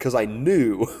because I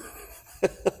knew,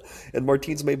 and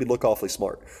Martins made me look awfully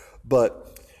smart.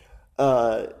 But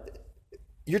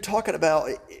you're talking about,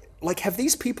 like, have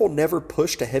these people never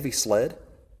pushed a heavy sled?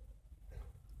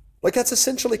 Like, that's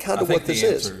essentially kind of what this is.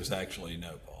 I think the answer is actually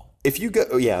no, Paul. If you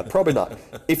go, yeah, probably not.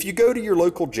 If you go to your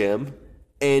local gym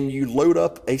and you load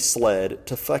up a sled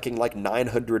to fucking like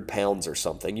 900 pounds or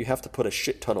something, you have to put a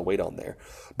shit ton of weight on there.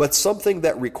 But something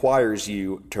that requires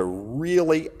you to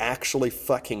really actually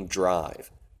fucking drive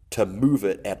to move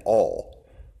it at all.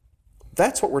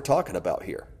 That's what we're talking about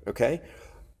here, okay?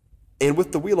 And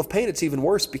with the Wheel of Pain, it's even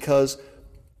worse because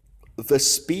the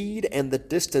speed and the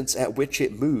distance at which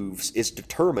it moves is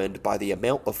determined by the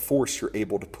amount of force you're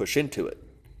able to push into it.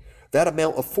 That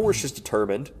amount of force is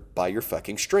determined by your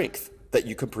fucking strength that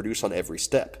you can produce on every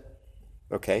step.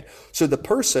 Okay? So the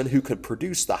person who can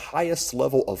produce the highest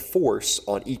level of force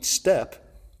on each step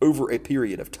over a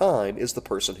period of time is the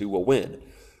person who will win.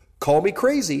 Call me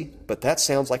crazy, but that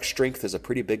sounds like strength is a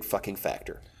pretty big fucking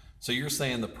factor. So you're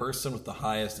saying the person with the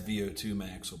highest VO2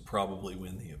 max will probably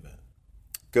win the event?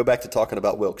 Go back to talking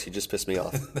about Wilkes. He just pissed me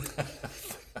off.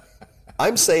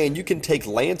 I'm saying you can take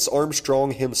Lance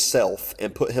Armstrong himself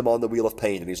and put him on the Wheel of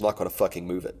Pain and he's not going to fucking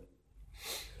move it.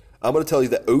 I'm going to tell you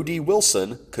that O.D.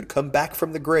 Wilson could come back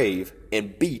from the grave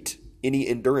and beat any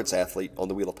endurance athlete on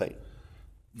the Wheel of Pain.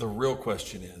 The real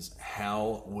question is,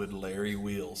 how would Larry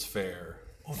Wheels fare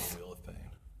on the Wheel of Pain?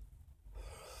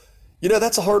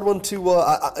 That's a hard one to.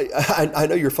 I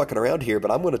know you're fucking around here, but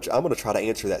I'm gonna try to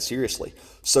answer that seriously.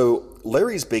 So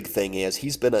Larry's big thing is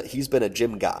he's been a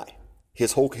gym guy.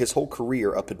 His whole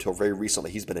career up until very recently,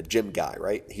 he's been a gym guy,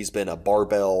 right? He's been a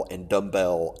barbell and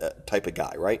dumbbell type of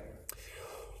guy, right?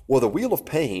 Well, the Wheel of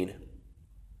Pain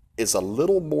is a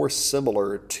little more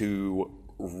similar to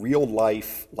real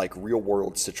life, like real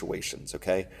world situations,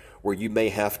 okay? Where you may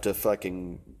have to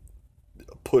fucking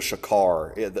push a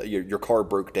car. Your car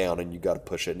broke down and you got to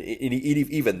push it. And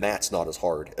even that's not as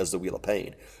hard as the Wheel of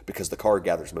Pain because the car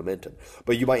gathers momentum.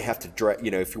 But you might have to drag,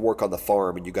 if you work on the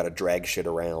farm and you got to drag shit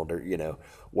around or,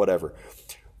 whatever.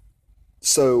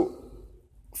 So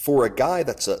for a guy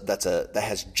that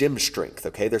has gym strength,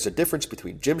 okay, there's a difference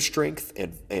between gym strength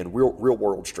and real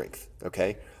world strength,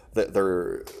 okay?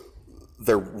 They're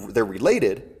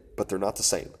related, but they're not the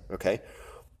same, okay?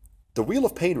 The Wheel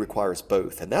of Pain requires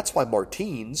both, and that's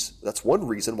one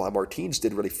reason why Martins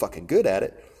did really fucking good at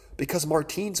it, because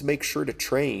Martins makes sure to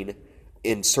train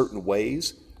in certain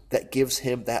ways that gives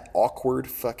him that awkward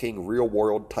fucking real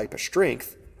world type of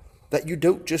strength that you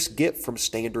don't just get from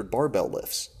standard barbell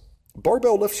lifts.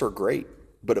 Barbell lifts are great,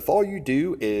 but if all you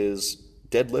do is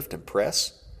deadlift and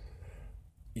press,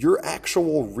 your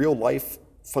actual real life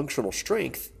functional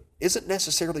strength isn't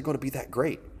necessarily going to be that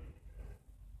great.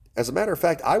 As a matter of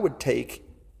fact, I would take,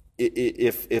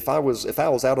 if I was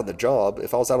out on the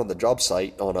job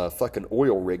site on a fucking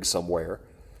oil rig somewhere,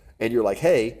 and you're like,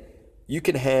 hey, you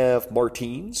can have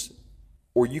Martins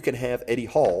or you can have Eddie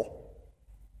Hall.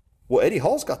 Well, Eddie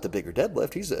Hall's got the bigger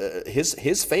deadlift.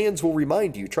 His fans will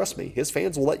remind you, trust me, his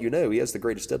fans will let you know he has the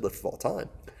greatest deadlift of all time.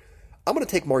 I'm going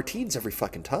to take Martins every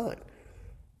fucking time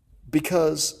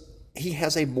because he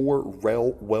has a more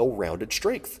well-rounded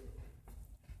strength.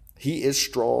 He is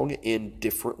strong in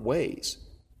different ways.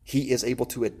 He is able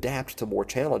to adapt to more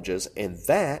challenges, and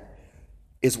that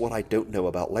is what I don't know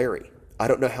about Larry. I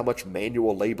don't know how much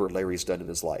manual labor Larry's done in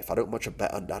his life. I don't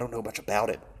know much about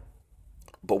it.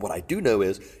 But what I do know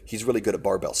is he's really good at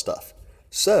barbell stuff.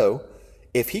 So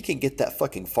if he can get that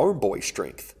fucking farm boy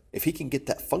strength, if he can get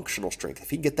that functional strength,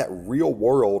 if he can get that real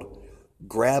world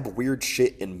grab weird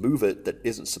shit and move it that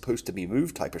isn't supposed to be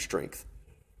moved type of strength,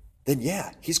 then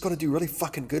yeah, he's going to do really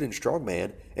fucking good in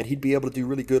strongman, and he'd be able to do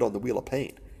really good on the Wheel of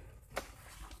Pain.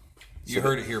 You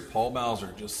heard it here. Paul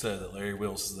Mauser just said that Larry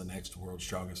Wills is the next world's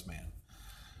strongest man.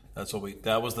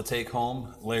 That was the take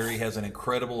home. Larry has an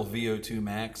incredible VO2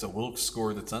 max, a Wilks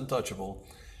score that's untouchable,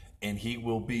 and he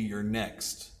will be your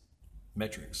next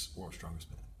metrics world's strongest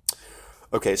man.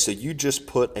 Okay, so you just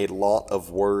put a lot of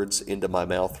words into my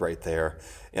mouth right there,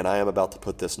 and I am about to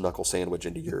put this knuckle sandwich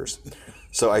into yours.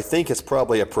 So I think it's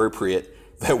probably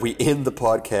appropriate that we end the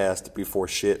podcast before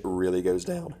shit really goes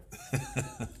down.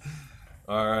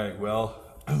 All right, well,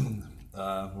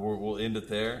 we'll end it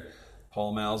there.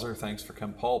 Paul Mauser, thanks for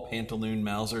coming. Paul Pantaloon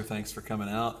Mauser, thanks for coming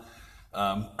out.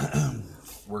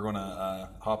 We're going to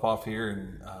hop off here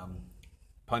and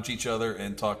punch each other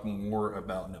and talk more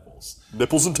about nipples.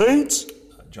 Nipples and taints.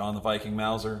 John the Viking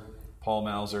Mauser, Paul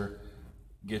Mauser,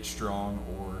 get strong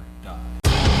or die.